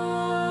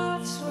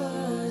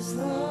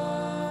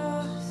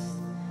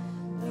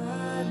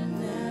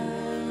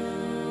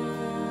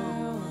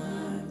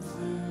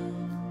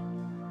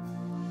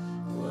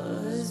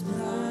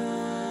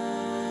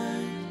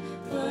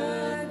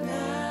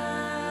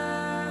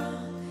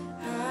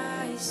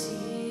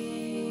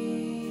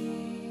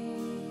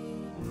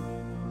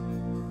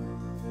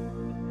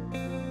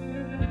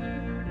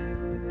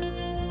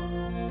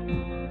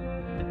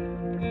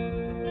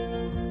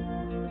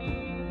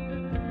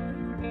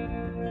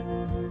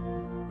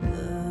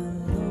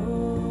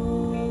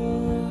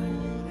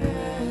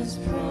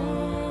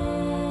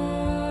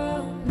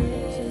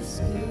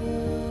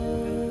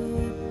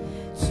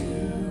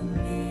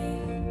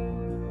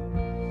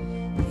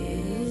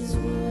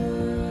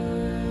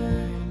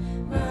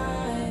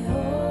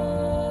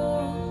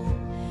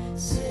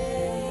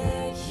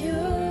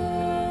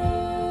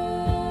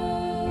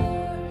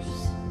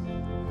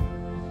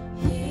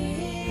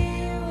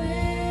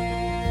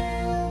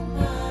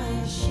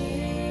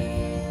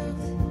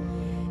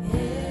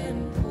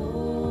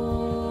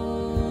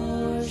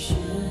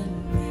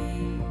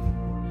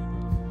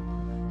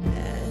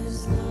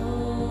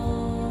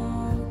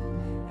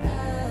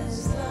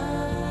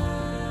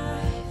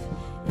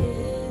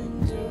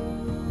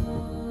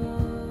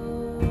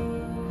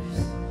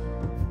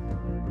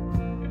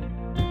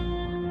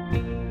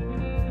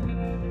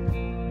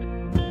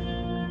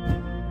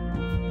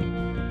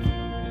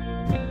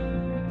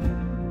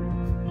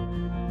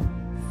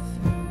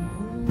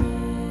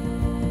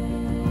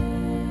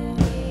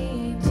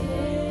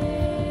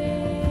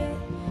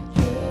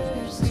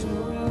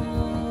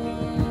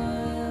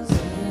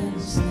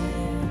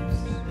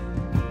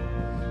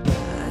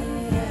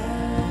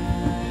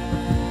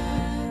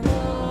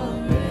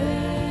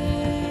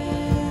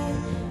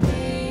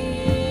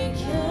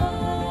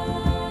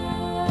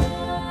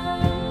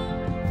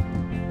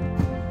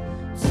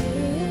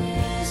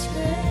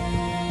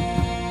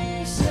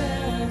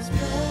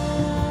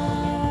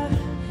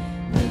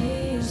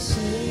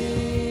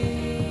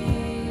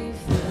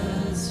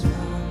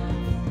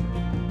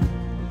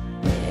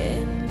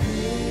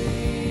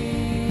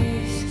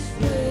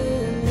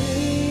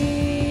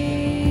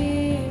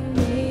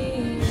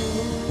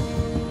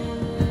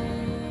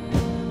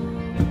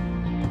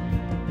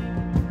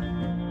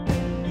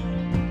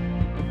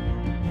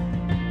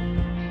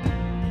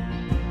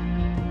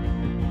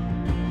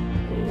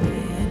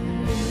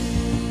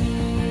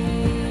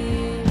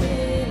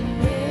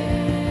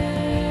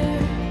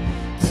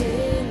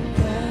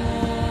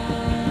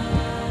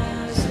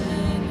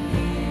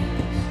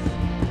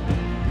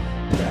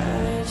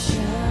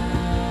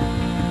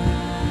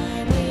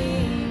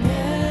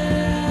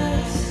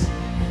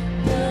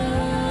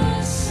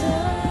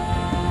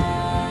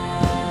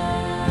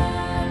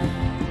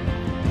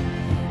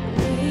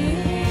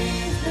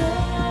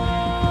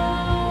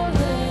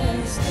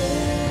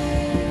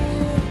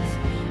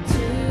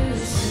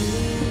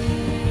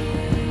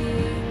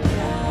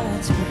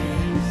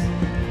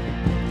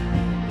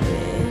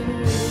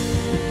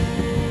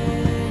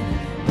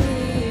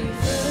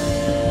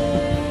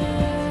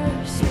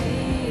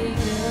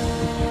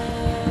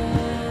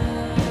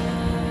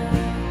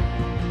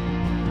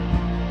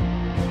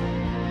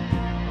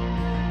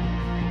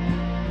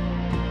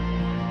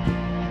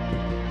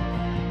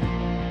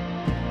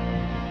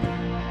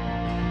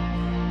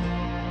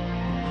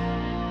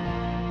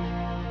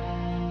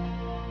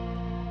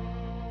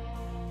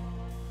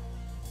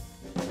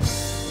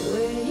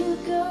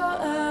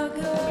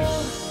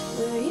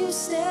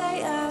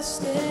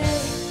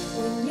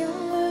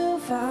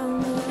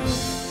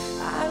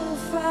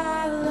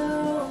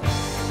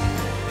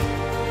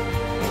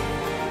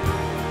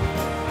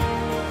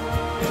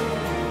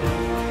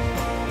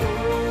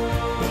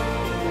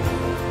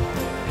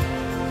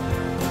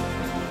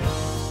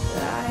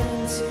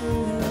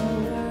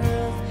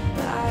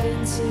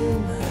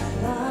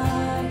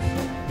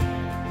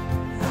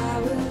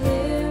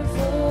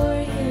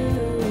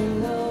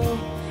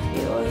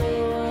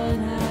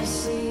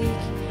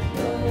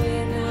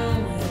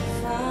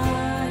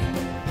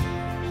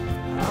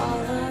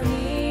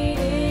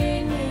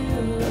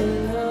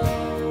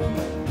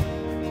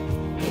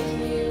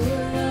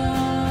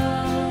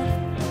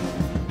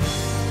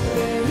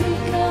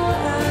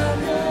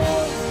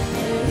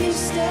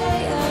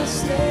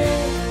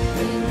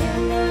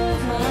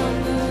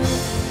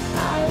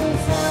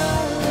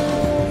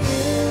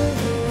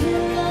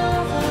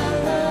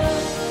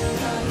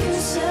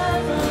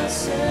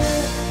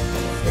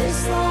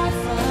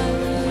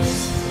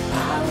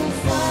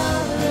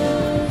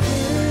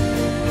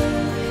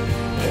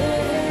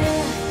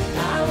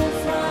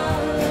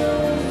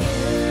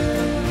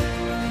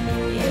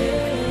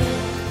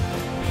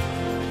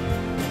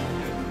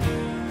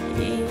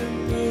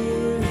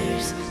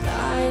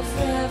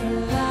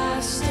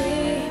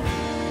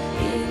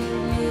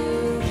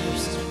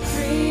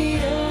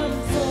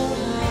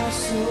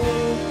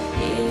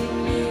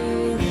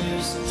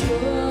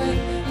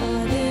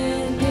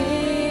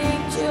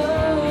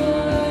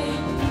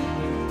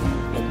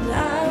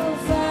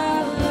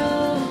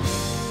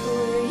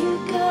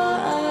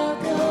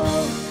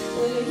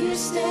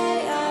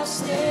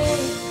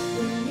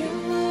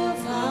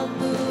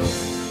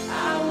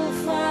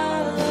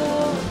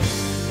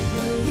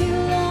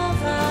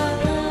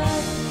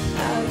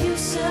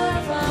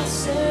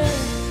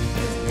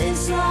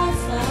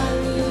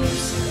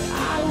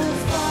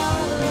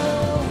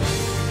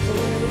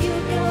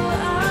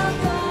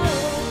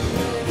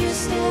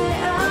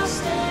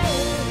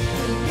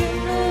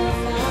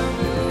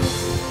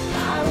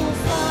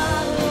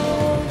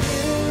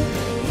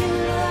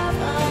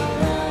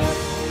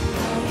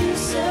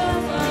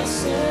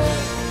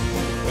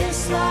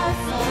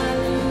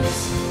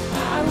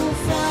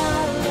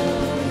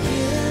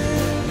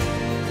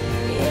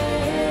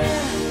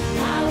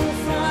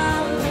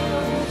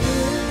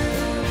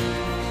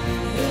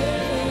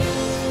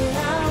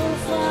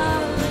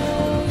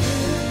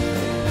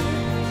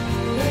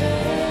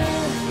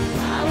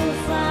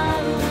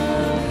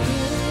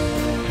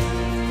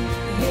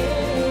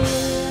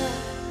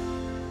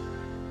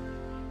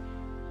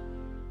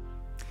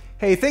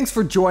Hey, thanks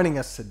for joining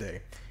us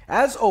today.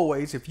 As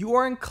always, if you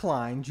are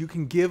inclined, you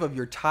can give of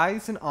your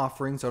tithes and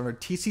offerings on our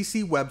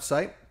TCC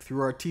website,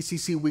 through our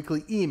TCC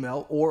weekly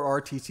email, or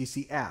our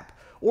TCC app.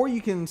 Or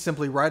you can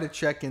simply write a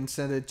check and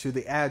send it to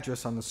the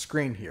address on the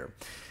screen here.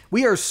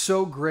 We are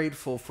so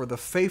grateful for the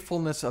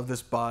faithfulness of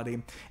this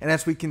body, and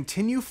as we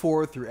continue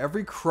forward through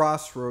every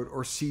crossroad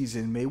or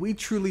season, may we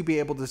truly be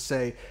able to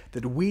say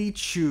that we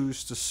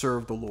choose to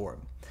serve the Lord.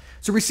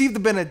 So receive the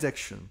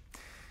benediction.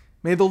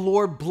 May the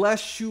Lord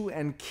bless you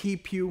and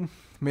keep you.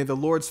 May the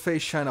Lord's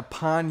face shine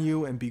upon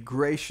you and be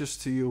gracious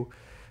to you.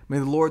 May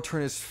the Lord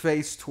turn his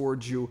face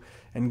towards you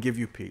and give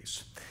you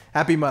peace.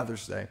 Happy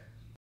Mother's Day.